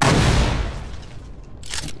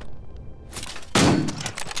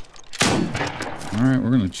 Alright,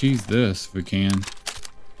 we're gonna cheese this if we can.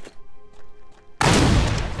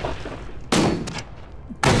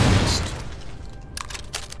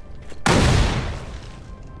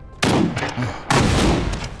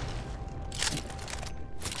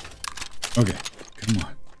 Okay, come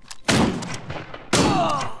on.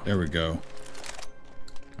 There we go.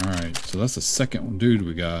 Alright, so that's the second dude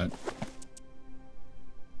we got.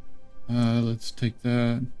 Let's take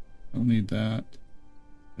that. Don't need that.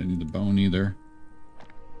 Don't need the bone either.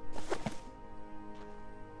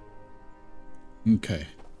 Okay,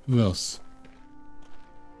 who else?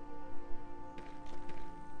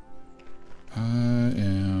 I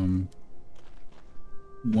am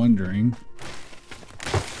wondering.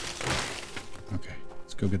 Okay,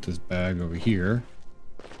 let's go get this bag over here.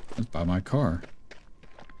 Let's buy my car.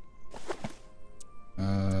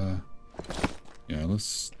 Yeah,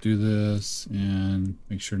 let's do this and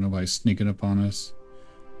make sure nobody's sneaking up on us.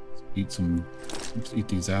 Let's eat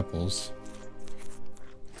these apples.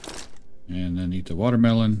 And then eat the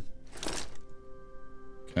watermelon.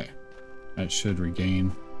 Okay, that should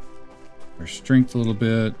regain our strength a little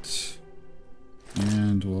bit.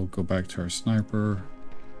 And we'll go back to our sniper.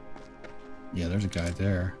 Yeah, there's a guy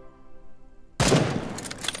there.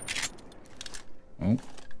 Oh,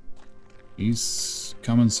 he's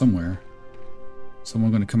coming somewhere.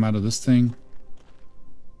 Someone gonna come out of this thing?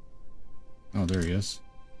 Oh, there he is.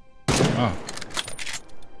 Ah.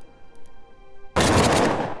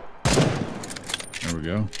 There we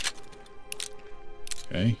go.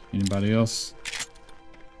 Okay, anybody else?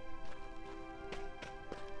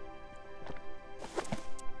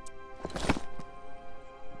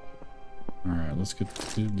 Alright, let's get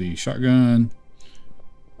to the shotgun.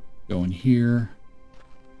 Go in here.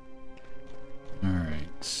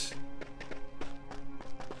 Alright. This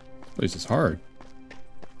place is hard.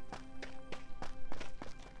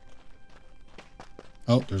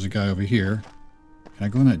 Oh, there's a guy over here. Can I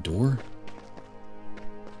go in that door?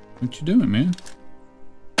 What you doing, man?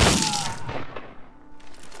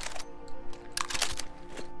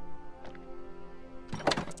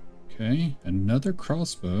 Okay, another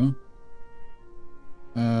crossbow.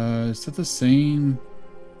 Is that the same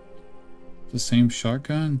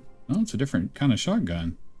shotgun? No, it's a different kind of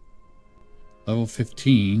shotgun. Level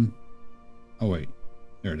 15. Oh wait,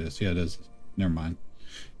 there it is. Yeah, it is. Never mind.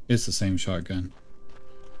 It's the same shotgun.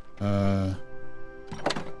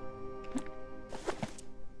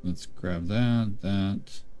 Let's grab that. I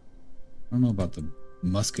don't know about the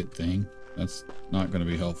musket thing. That's not going to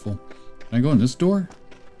be helpful. Can I go in this door?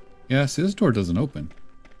 Yeah, see, this door doesn't open.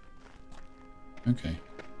 Okay,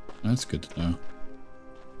 that's good to know.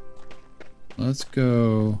 Let's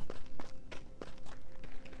go.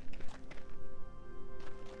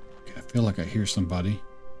 Okay, I feel like I hear somebody.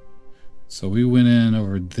 So we went in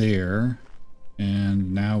over there,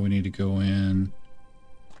 and now we need to go in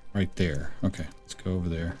right there. Okay, let's go over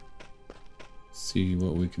there. See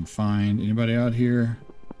what we can find. Anybody out here?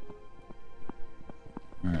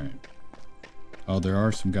 All right. Oh, there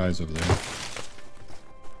are some guys over there.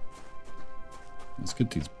 Let's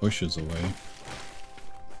get these bushes away.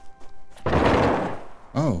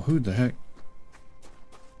 Oh, who the heck?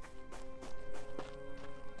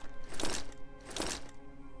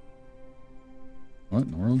 What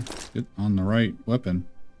in the world? Get on the right weapon.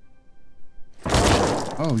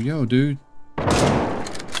 Oh, yo, dude.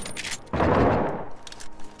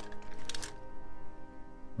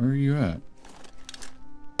 Where are you at?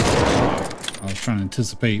 I was trying to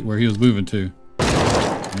anticipate where he was moving to.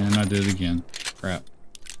 And I did it again. Crap.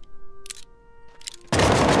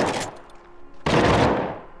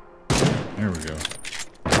 There we go.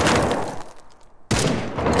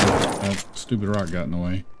 That stupid rock got in the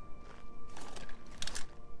way.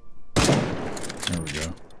 There we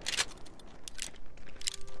go.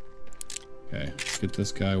 Okay, let's get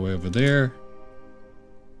this guy way over there.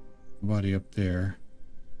 Nobody up there.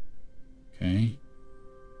 Okay.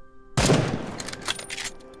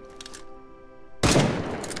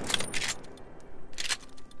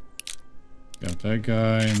 Got that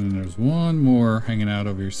guy, and then there's one more hanging out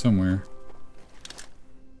over here somewhere.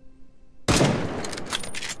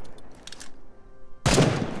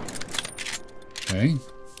 Okay.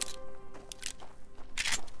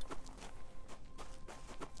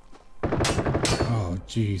 Oh,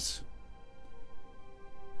 jeez.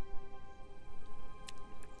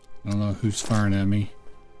 I don't know who's firing at me.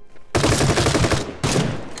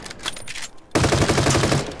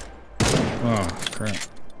 Oh, crap.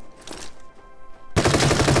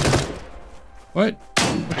 What?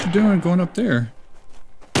 What you doing going up there?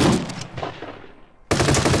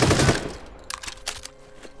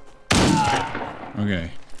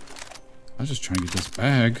 Okay. I was just trying to get this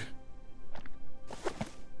bag.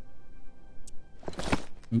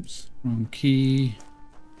 Oops, wrong key.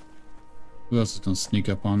 Who else is gonna sneak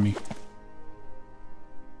up on me?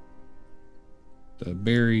 The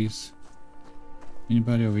berries.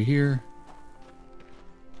 Anybody over here?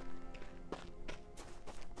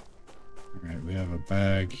 Alright, we have a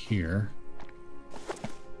bag here.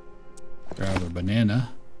 Grab a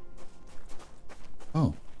banana.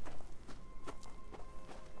 Oh.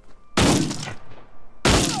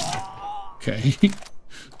 Okay.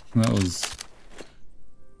 That was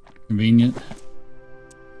convenient.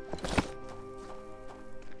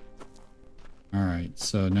 Alright,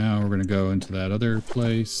 so now we're going to go into that other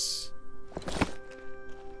place.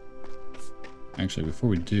 Actually, before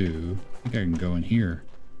we do, I think I can go in here.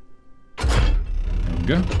 There we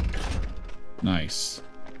go. Nice.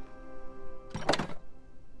 Got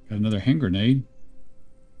another hand grenade.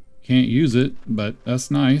 Can't use it, but that's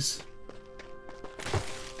nice.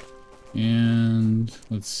 And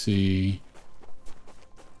let's see.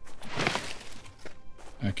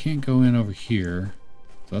 I can't go in over here.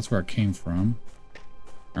 So that's where I came from.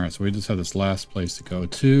 Alright, so we just have this last place to go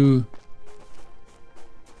to.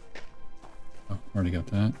 Oh, already got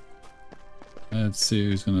that. Let's see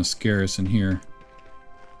who's going to scare us in here.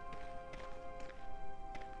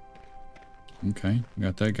 Okay, we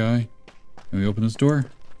got that guy. Can we open this door?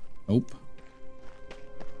 Nope.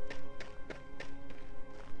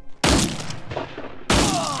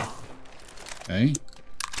 Okay.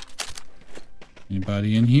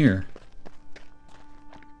 Anybody in here?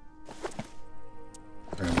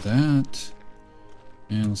 Grab that.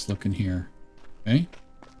 And let's look in here. Okay.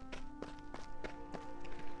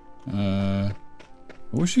 I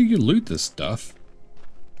wish you could loot this stuff.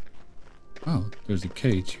 Oh, there's a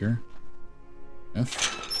cage here.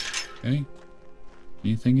 F. Okay.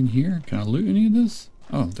 Anything in here? Can I loot any of this?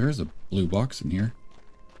 Oh, there's a blue box in here.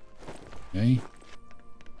 Okay.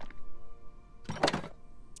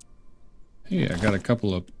 Hey, I got a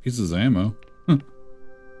couple of pieces of ammo.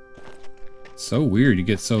 So weird, you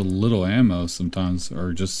get so little ammo sometimes,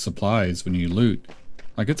 or just supplies when you loot.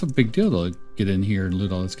 Like, it's a big deal to get in here and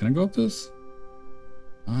loot all this. Can I go up this?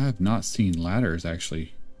 I have not seen ladders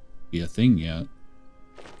actually be a thing yet,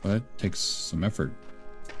 but it takes some effort.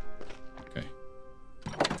 Okay.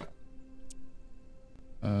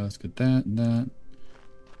 Let's get that and that.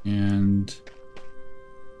 And...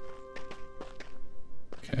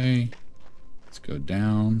 okay. Let's go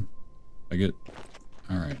down. I get...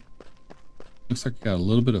 alright. Looks like I got a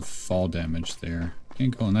little bit of fall damage there.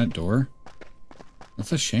 Can't go in that door.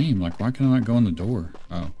 That's a shame. Like, why can I not go in the door?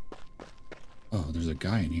 Oh. Oh, there's a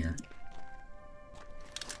guy in here.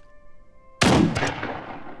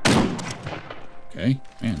 Okay,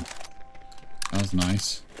 man. That was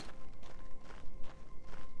nice.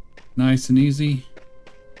 Nice and easy.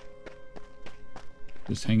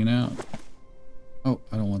 Just hanging out. Oh,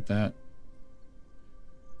 I don't want that.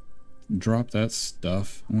 Drop that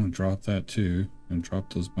stuff. I'm going to drop that too. I'm going to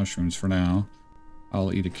drop those mushrooms for now.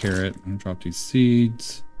 I'll eat a carrot. I'm going to drop these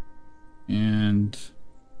seeds. And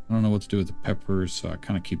I don't know what to do with the peppers, so I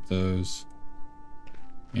kind of keep those.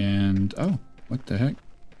 And, oh, what the heck?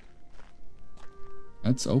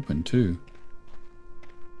 That's open too.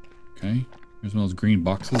 Okay, here's one of those green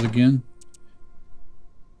boxes again.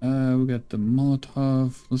 We got the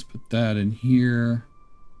Molotov. Let's put that in here.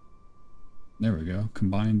 There we go.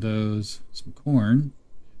 Combine those. Some corn.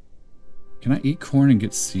 Can I eat corn and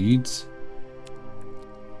get seeds?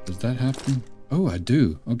 Does that happen? Oh, I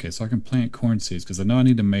do. Okay, so I can plant corn seeds because I know I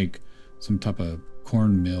need to make some type of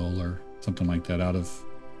corn meal or something like that out of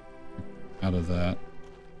that.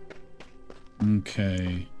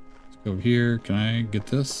 Okay. Let's go over here. Can I get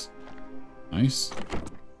this? Nice.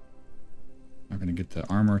 Not gonna get the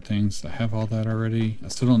armor things. I have all that already. I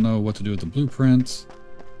still don't know what to do with the blueprints.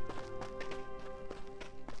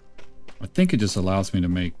 I think it just allows me to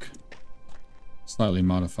make slightly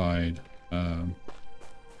modified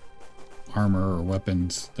armor or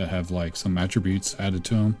weapons that have like some attributes added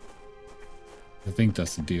to them. I think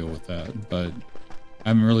that's the deal with that, but I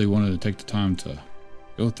haven't really wanted to take the time to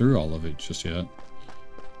go through all of it just yet.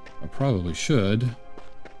 I probably should.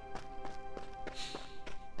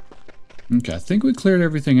 Okay, I think we cleared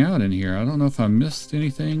everything out in here. I don't know if I missed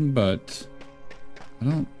anything, but I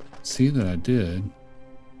don't see that I did.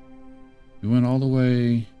 We went all the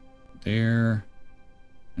way there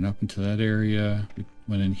and up into that area. We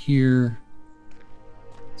went in here.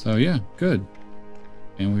 So yeah, good.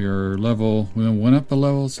 And we are level, we went up a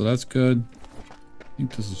level, so that's good. I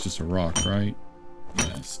think this is just a rock, right?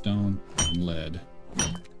 Yeah, stone and lead.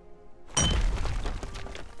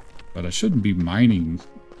 But I shouldn't be mining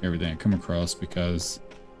everything I come across because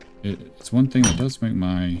it's one thing that does make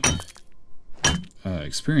my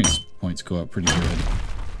experience points go up pretty good.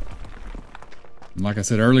 And like I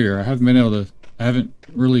said earlier, I haven't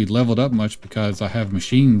really leveled up much because I have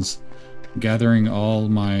machines gathering all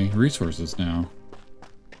my resources now.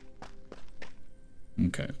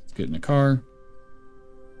 Okay, let's get in the car.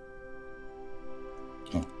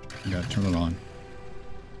 Oh, I gotta turn it on.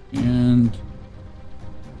 And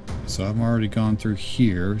so I've already gone through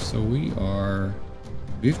here, so we've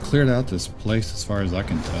cleared out this place as far as I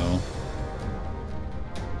can tell.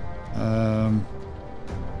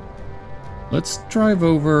 Let's drive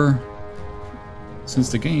over, since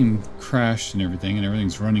the game crashed and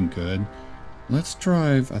everything's running good. Let's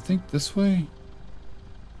drive, I think this way.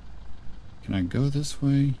 Can I go this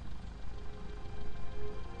way?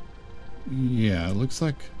 Yeah, it looks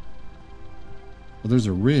like, well, there's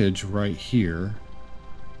a ridge right here.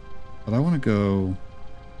 But I want to go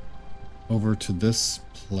over to this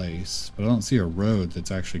place, but I don't see a road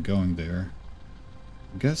that's actually going there.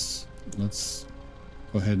 I guess let's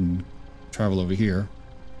go ahead and travel over here.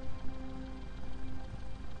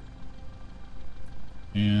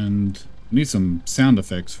 And I need some sound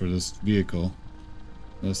effects for this vehicle.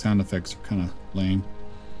 The sound effects are kind of lame.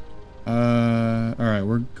 Alright,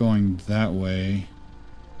 we're going that way.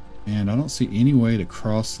 And I don't see any way to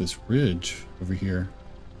cross this ridge over here.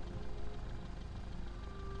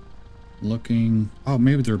 Looking, oh,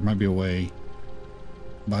 maybe there might be a way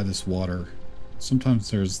by this water.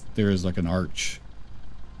 Sometimes there is like an arch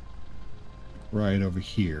right over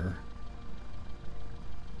here.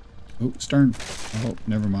 Oh, stern. Oh,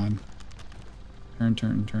 never mind.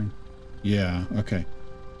 Turn. Yeah, okay.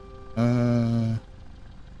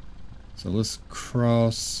 So let's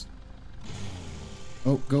cross.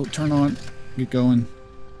 Oh, go, turn on, get going.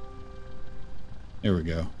 There we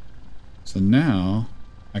go. So now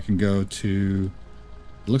I can go to,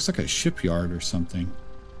 it looks like a shipyard or something.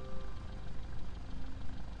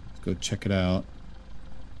 Let's go check it out.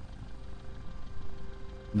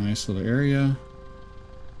 Nice little area.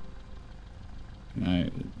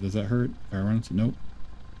 Does that hurt if I run into, nope.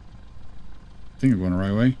 I think I'm going the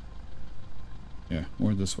right way. Yeah,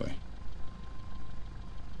 more this way.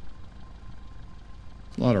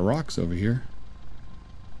 There's a lot of rocks over here.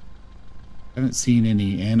 I haven't seen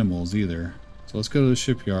any animals either. So let's go to the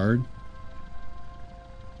shipyard.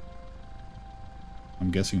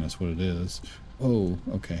 I'm guessing that's what it is. Oh,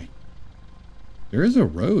 okay. There is a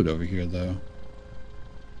road over here, though.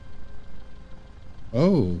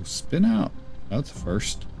 Oh, spin out. That's a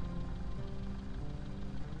first.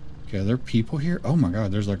 Okay, are there people here? Oh my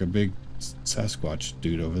god, there's like a big Sasquatch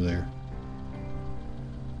dude over there.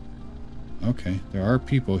 Okay, there are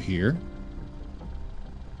people here.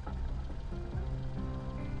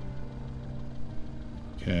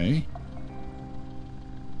 Okay.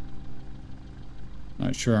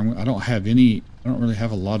 Not sure. I don't have any. I don't really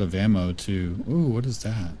have a lot of ammo to. Ooh, what is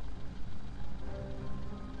that?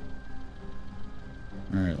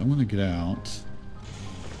 All right, I'm gonna get out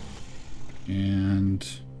and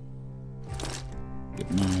get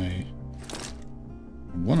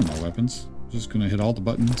one of my weapons. Just gonna hit all the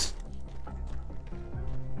buttons.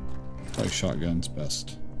 Probably shotgun's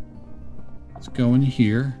best. Let's go in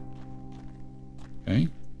here. Okay.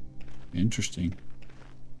 Interesting.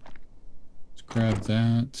 Let's grab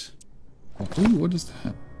that. Oh, ooh, what is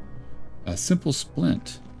that? A simple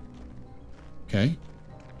splint. Okay.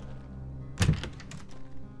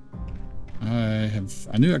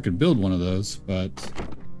 I knew I could build one of those, but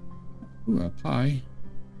ooh, a pie.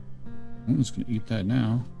 I'm just gonna eat that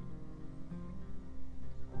now.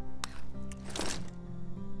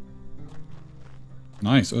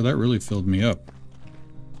 Nice. Oh, that really filled me up.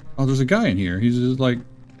 Oh, there's a guy in here. He's just like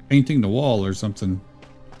painting the wall or something.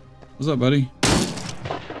 What's up, buddy?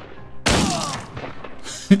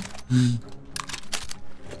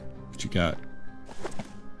 What you got?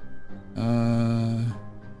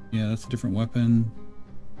 Yeah, that's a different weapon.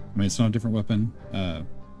 I mean, it's not a different weapon.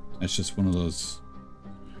 That's just one of those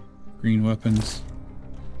green weapons.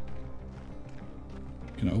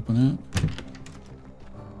 Can I open that?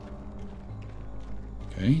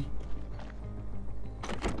 Okay.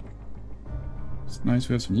 It's nice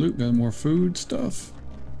we have some loot, got more food stuff.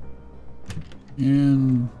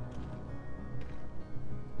 And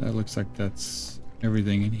that looks like that's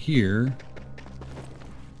everything in here.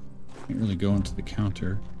 Can't really go into the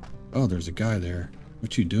counter. Oh, there's a guy there.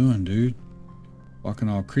 What you doing, dude? Walking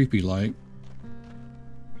all creepy like.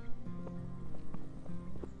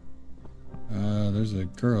 There's a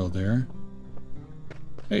girl there.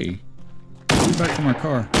 Hey, get back to my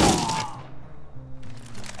car.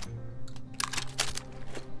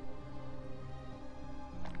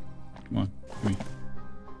 Come on, come here.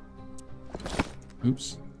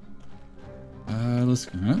 Oops. Let's.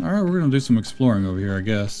 All right, we're gonna do some exploring over here, I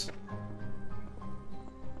guess.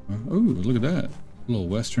 Oh, look at that! Little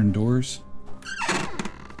western doors.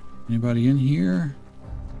 Anybody in here?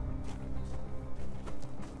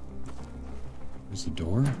 There's the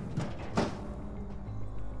door.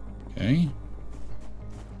 Okay.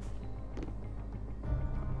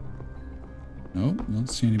 Nope, don't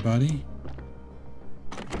see anybody.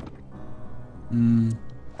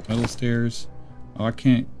 Metal stairs. Oh, I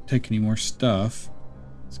can't take any more stuff.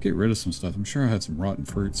 Let's get rid of some stuff. I'm sure I had some rotten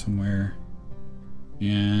fruit somewhere.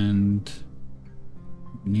 And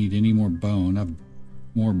need any more bone. I have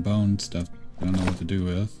more bone stuff I don't know what to do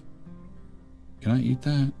with. Can I eat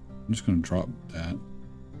that? I'm just going to drop that.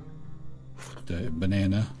 The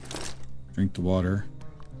banana. Drink the water.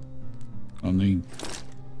 I'll need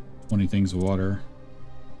 20 things of water.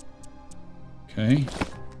 Okay.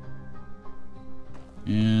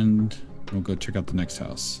 And we'll go check out the next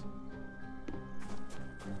house.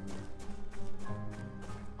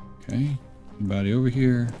 Okay. Anybody over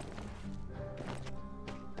here?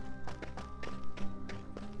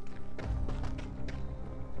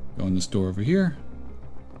 Go in this door over here.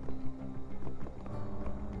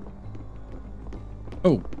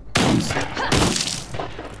 Oh!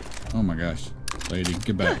 Oh my gosh. Lady,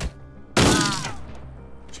 get back.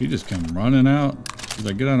 She just came running out. She's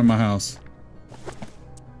like, get out of my house.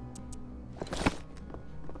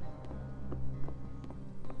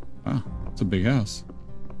 Wow, it's a big house.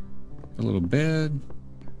 A little bed.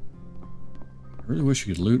 I really wish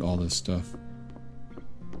you could loot all this stuff.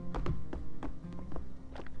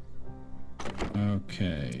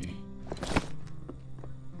 Okay.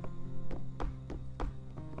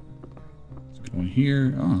 Let's go in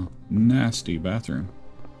here. Oh, nasty bathroom.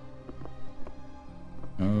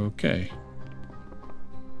 Okay.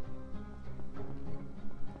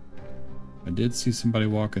 I did see somebody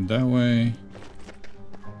walking that way.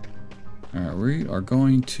 Alright, we are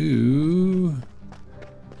going to...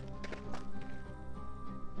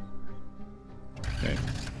 Okay.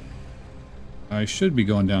 I should be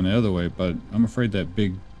going down the other way, but I'm afraid that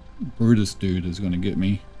big Brutus dude is going to get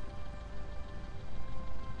me.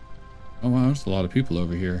 Oh wow, there's a lot of people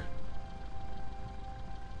over here.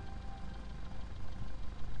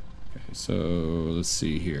 Okay, so let's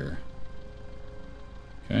see here.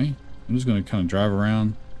 Okay, I'm just going to kind of drive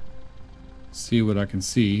around, see what I can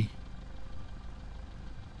see.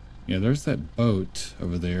 Yeah, there's that boat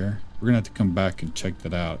over there. We're gonna have to come back and check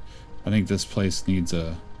that out. I think this place needs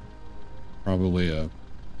probably a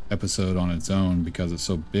episode on its own because it's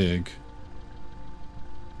so big.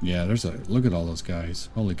 Yeah, look at all those guys.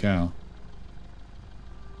 Holy cow.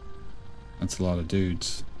 That's a lot of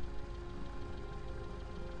dudes.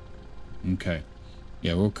 Okay.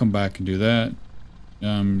 Yeah, we'll come back and do that.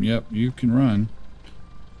 Yep, you can run.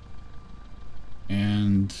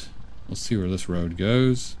 And we'll see where this road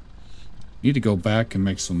goes. Need to go back and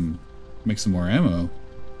make some more ammo.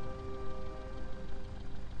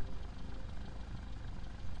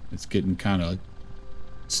 It's getting kind of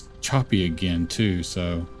choppy again too,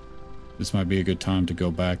 so this might be a good time to go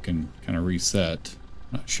back and kind of reset.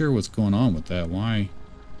 Not sure what's going on with that. Why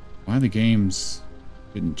the game's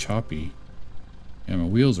getting choppy? Yeah, my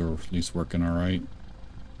wheels are at least working all right.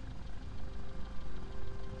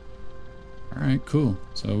 All right, cool.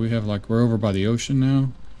 So we have we're over by the ocean now.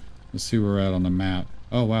 Let's see where we're at on the map.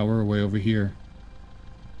 Oh wow, we're way over here.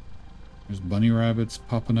 There's bunny rabbits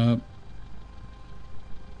popping up.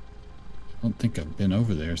 I don't think I've been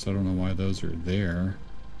over there, so I don't know why those are there.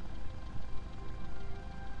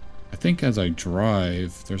 I think as I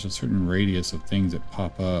drive, there's a certain radius of things that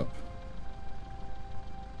pop up.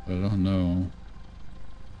 But I don't know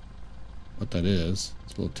what that is.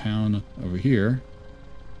 It's a little town over here.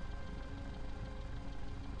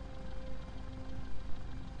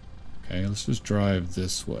 Okay, let's just drive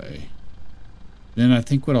this way. Then I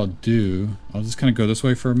think what I'll do, I'll just kind of go this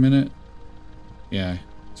way for a minute. Yeah,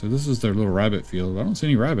 so this is their little rabbit field. I don't see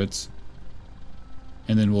any rabbits.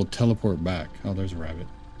 And then we'll teleport back. Oh, there's a rabbit.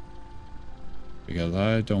 Because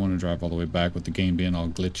I don't want to drive all the way back with the game being all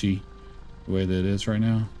glitchy the way that it is right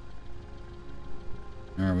now.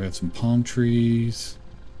 Alright, we have some palm trees.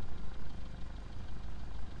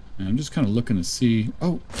 And I'm just kind of looking to see...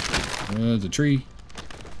 Oh! There's a tree.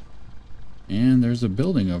 And there's a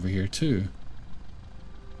building over here too.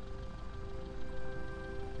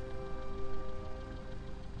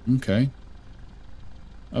 Okay.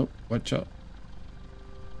 Oh, watch out.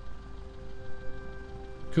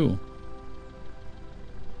 Cool.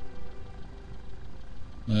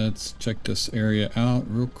 Let's check this area out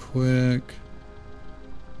real quick.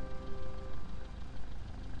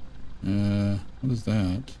 What is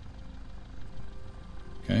that?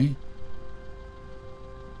 Okay.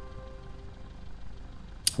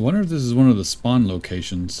 I wonder if this is one of the spawn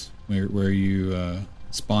locations where you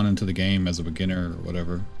spawn into the game as a beginner or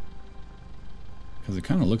whatever. Because it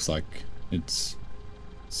kind of looks like it's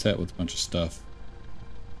set with a bunch of stuff.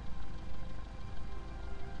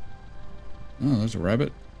 Oh, there's a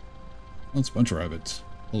rabbit. Oh, it's a bunch of rabbits.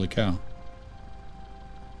 Holy cow.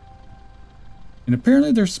 And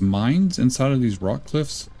apparently there's mines inside of these rock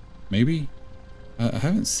cliffs. Maybe? I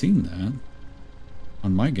haven't seen that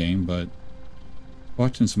on my game, but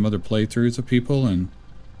watching some other playthroughs of people and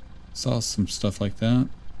saw some stuff like that.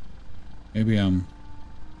 Maybe I'm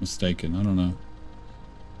mistaken. I don't know.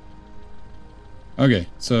 Okay,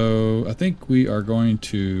 so I think we are going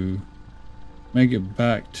to make it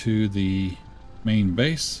back to the main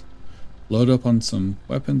base. Load up on some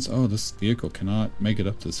weapons. Oh, this vehicle cannot make it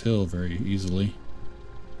up this hill very easily.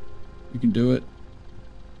 You can do it.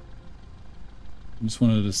 I just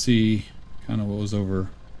wanted to see kind of what was over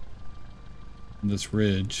this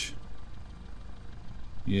ridge.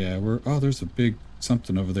 Yeah, oh, there's a big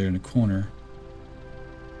something over there in the corner.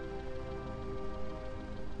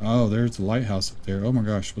 Oh, there's the lighthouse up there. Oh my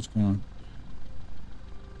gosh, what's going on?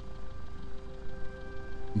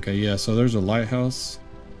 Okay, yeah, so there's a lighthouse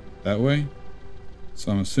that way.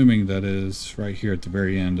 So I'm assuming that is right here at the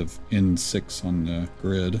very end of N6 on the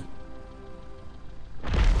grid.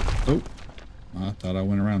 Oh, I thought I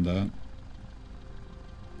went around that.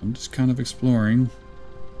 I'm just kind of exploring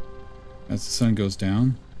as the sun goes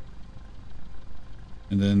down.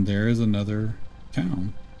 And then there is another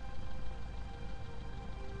town.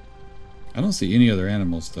 I don't see any other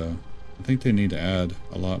animals though. I think they need to add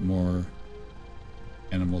a lot more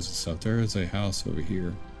animals and stuff. There is a house over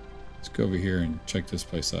here. Let's go over here and check this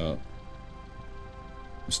place out.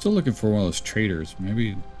 I'm still looking for one of those traders.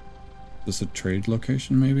 Maybe this is a trade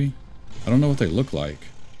location maybe? I don't know what they look like.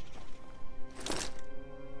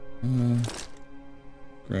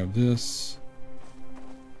 Grab this.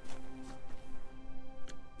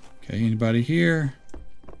 Okay, anybody here?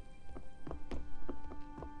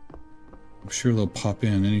 I'm sure they'll pop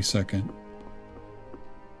in any second.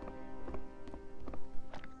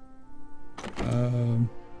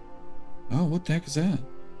 Oh, what the heck is that?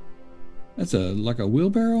 That's like a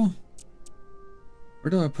wheelbarrow? Where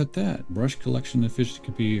do I put that? Brush collection efficiency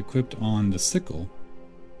could be equipped on the sickle.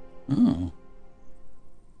 Oh.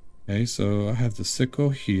 Okay, so I have the sickle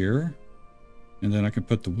here. And then I can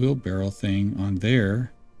put the wheelbarrow thing on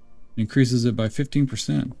there. Increases it by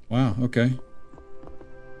 15%. Wow, okay.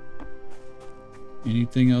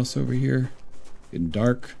 Anything else over here? Getting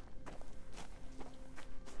dark.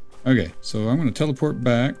 Okay, so I'm going to teleport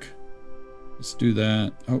back. Let's do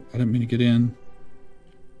that. Oh, I didn't mean to get in.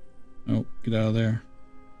 Oh, get out of there.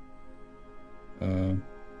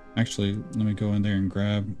 Actually, let me go in there and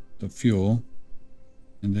grab the fuel.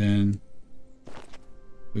 And then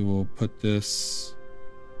we will put this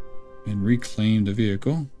and reclaim the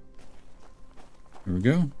vehicle. There we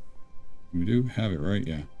go. We do have it, right?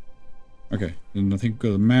 Yeah. Okay, then I think go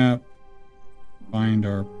to the map, find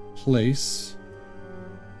our place,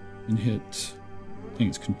 and hit, I think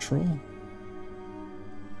it's control.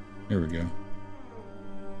 There we go.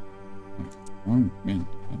 Oh, man.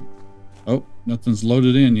 Oh, nothing's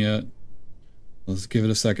loaded in yet. Let's give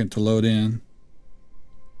it a second to load in.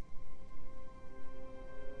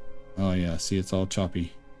 Oh yeah, see, it's all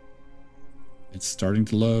choppy. It's starting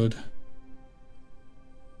to load.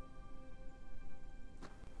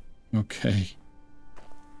 Okay.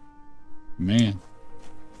 Man.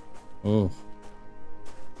 Oh.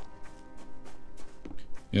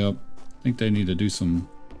 Yep. I think they need to do some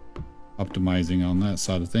optimizing on that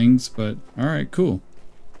side of things. But all right, cool.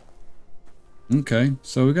 Okay,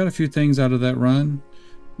 so we got a few things out of that run.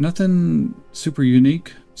 Nothing super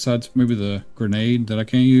unique besides maybe the grenade that I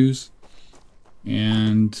can't use.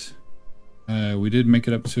 And we did make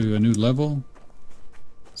it up to a new level.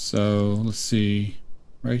 So let's see,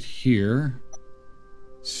 right here,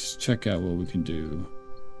 let's check out what we can do.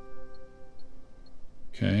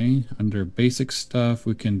 Okay, under basic stuff,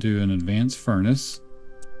 we can do an advanced furnace.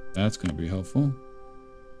 That's going to be helpful.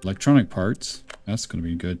 Electronic parts, that's going to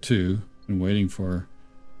be good too. Been waiting for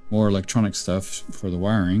more electronic stuff for the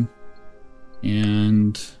wiring.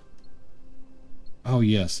 And oh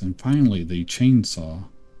yes, and finally the chainsaw.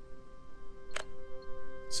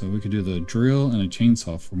 So we could do the drill and a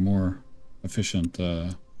chainsaw for more efficient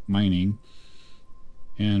mining.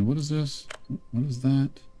 And what is this? What is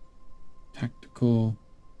that? Tactical.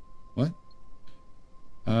 What?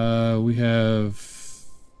 We have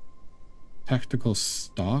tactical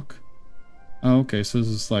stock. Oh, okay. So this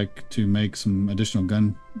is like to make some additional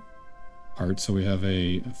gun parts. So we have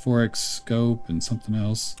a 4x scope and something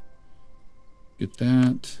else. Get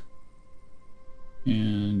that.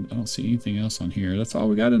 And I don't see anything else on here. That's all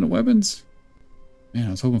we got in the weapons. Man,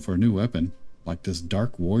 I was hoping for a new weapon. Like this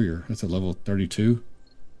Dark Warrior. That's at level 32.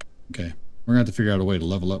 Okay. We're going to have to figure out a way to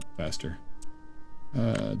level up faster.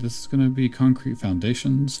 This is going to be concrete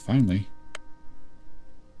foundations. Finally.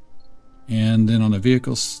 And then on the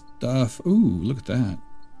vehicle stuff. Ooh, look at that.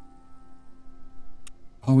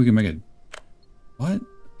 Oh, we can make a... What?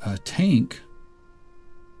 A tank?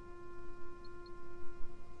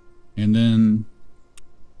 And then...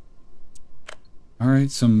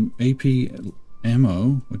 Alright, some AP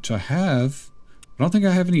ammo, which I have. I don't think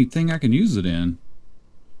I have anything I can use it in.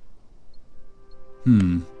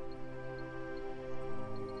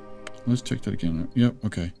 Let's check that again. Yep,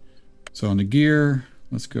 okay. So on the gear,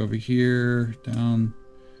 let's go over here, down.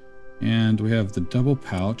 And we have the double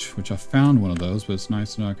pouch, which I found one of those, but it's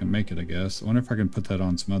nice to know I can make it, I guess. I wonder if I can put that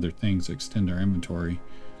on some other things to extend our inventory.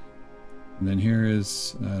 And then here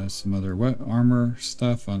is some other armor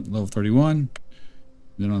stuff on level 31.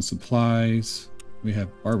 And then on supplies, we have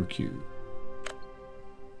barbecue.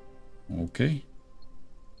 Okay.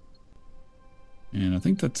 And I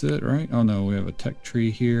think that's it, right? Oh no, we have a tech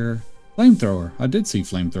tree here. Flamethrower. I did see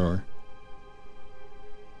flamethrower.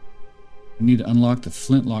 I need to unlock the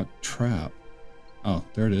flintlock trap. Oh,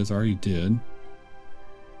 there it is. I already did.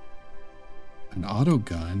 An auto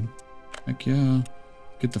gun. Heck yeah.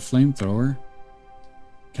 Get the flamethrower.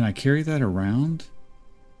 Can I carry that around?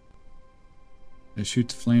 It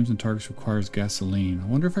shoots flames and targets, requires gasoline. I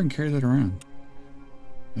wonder if I can carry that around.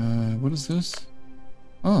 What is this?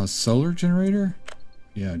 Oh, a solar generator?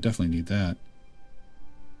 Yeah, I definitely need that.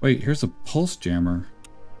 Wait, here's a pulse jammer.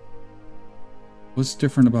 What's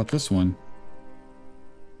different about this one?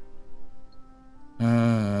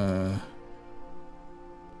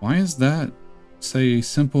 Why is that, say,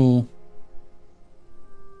 simple...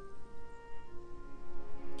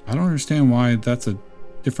 I don't understand why that's a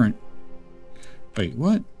different... Wait,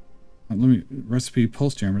 what? Let me... Recipe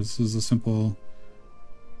pulse jammer. This is a simple...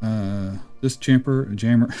 this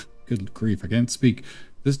jammer... Good grief, I can't speak.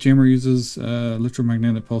 This jammer uses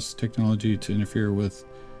electromagnetic pulse technology to interfere with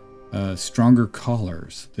stronger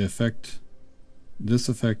collars. This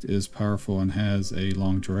effect is powerful and has a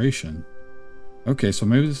long duration. Okay, so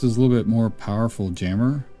maybe this is a little bit more powerful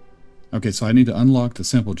jammer. Okay, so I need to unlock the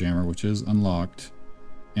simple jammer, which is unlocked.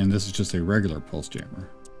 And this is just a regular pulse jammer.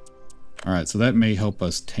 Alright, so that may help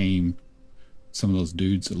us tame some of those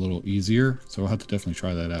dudes a little easier. So we'll have to definitely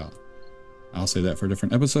try that out. I'll say that for a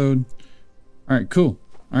different episode. Alright, cool.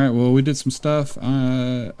 Alright, well, we did some stuff.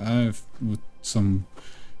 I've with some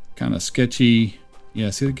kind of sketchy... Yeah,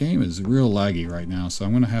 see, the game is real laggy right now, so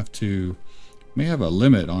I'm going to have to... May have a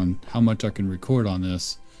limit on how much I can record on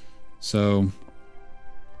this. So,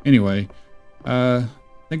 anyway, I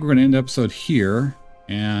think we're going to end the episode here.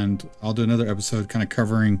 And I'll do another episode kind of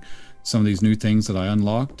covering some of these new things that I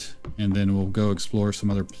unlocked. And then we'll go explore some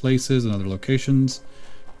other places and other locations.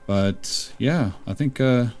 But, yeah, I think...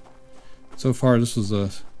 so far, this was a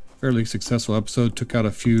fairly successful episode. Took out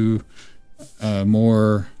a few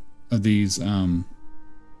more of these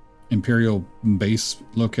Imperial base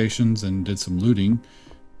locations and did some looting.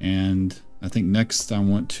 And I think next I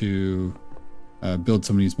want to build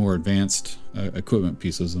some of these more advanced equipment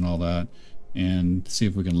pieces and all that. And see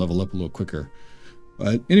if we can level up a little quicker.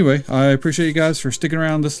 But anyway, I appreciate you guys for sticking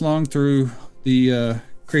around this long through the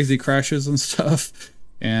crazy crashes and stuff.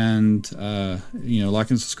 And, you know,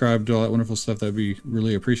 like and subscribe to all that wonderful stuff. That'd be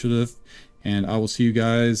really appreciative. And I will see you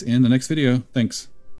guys in the next video. Thanks.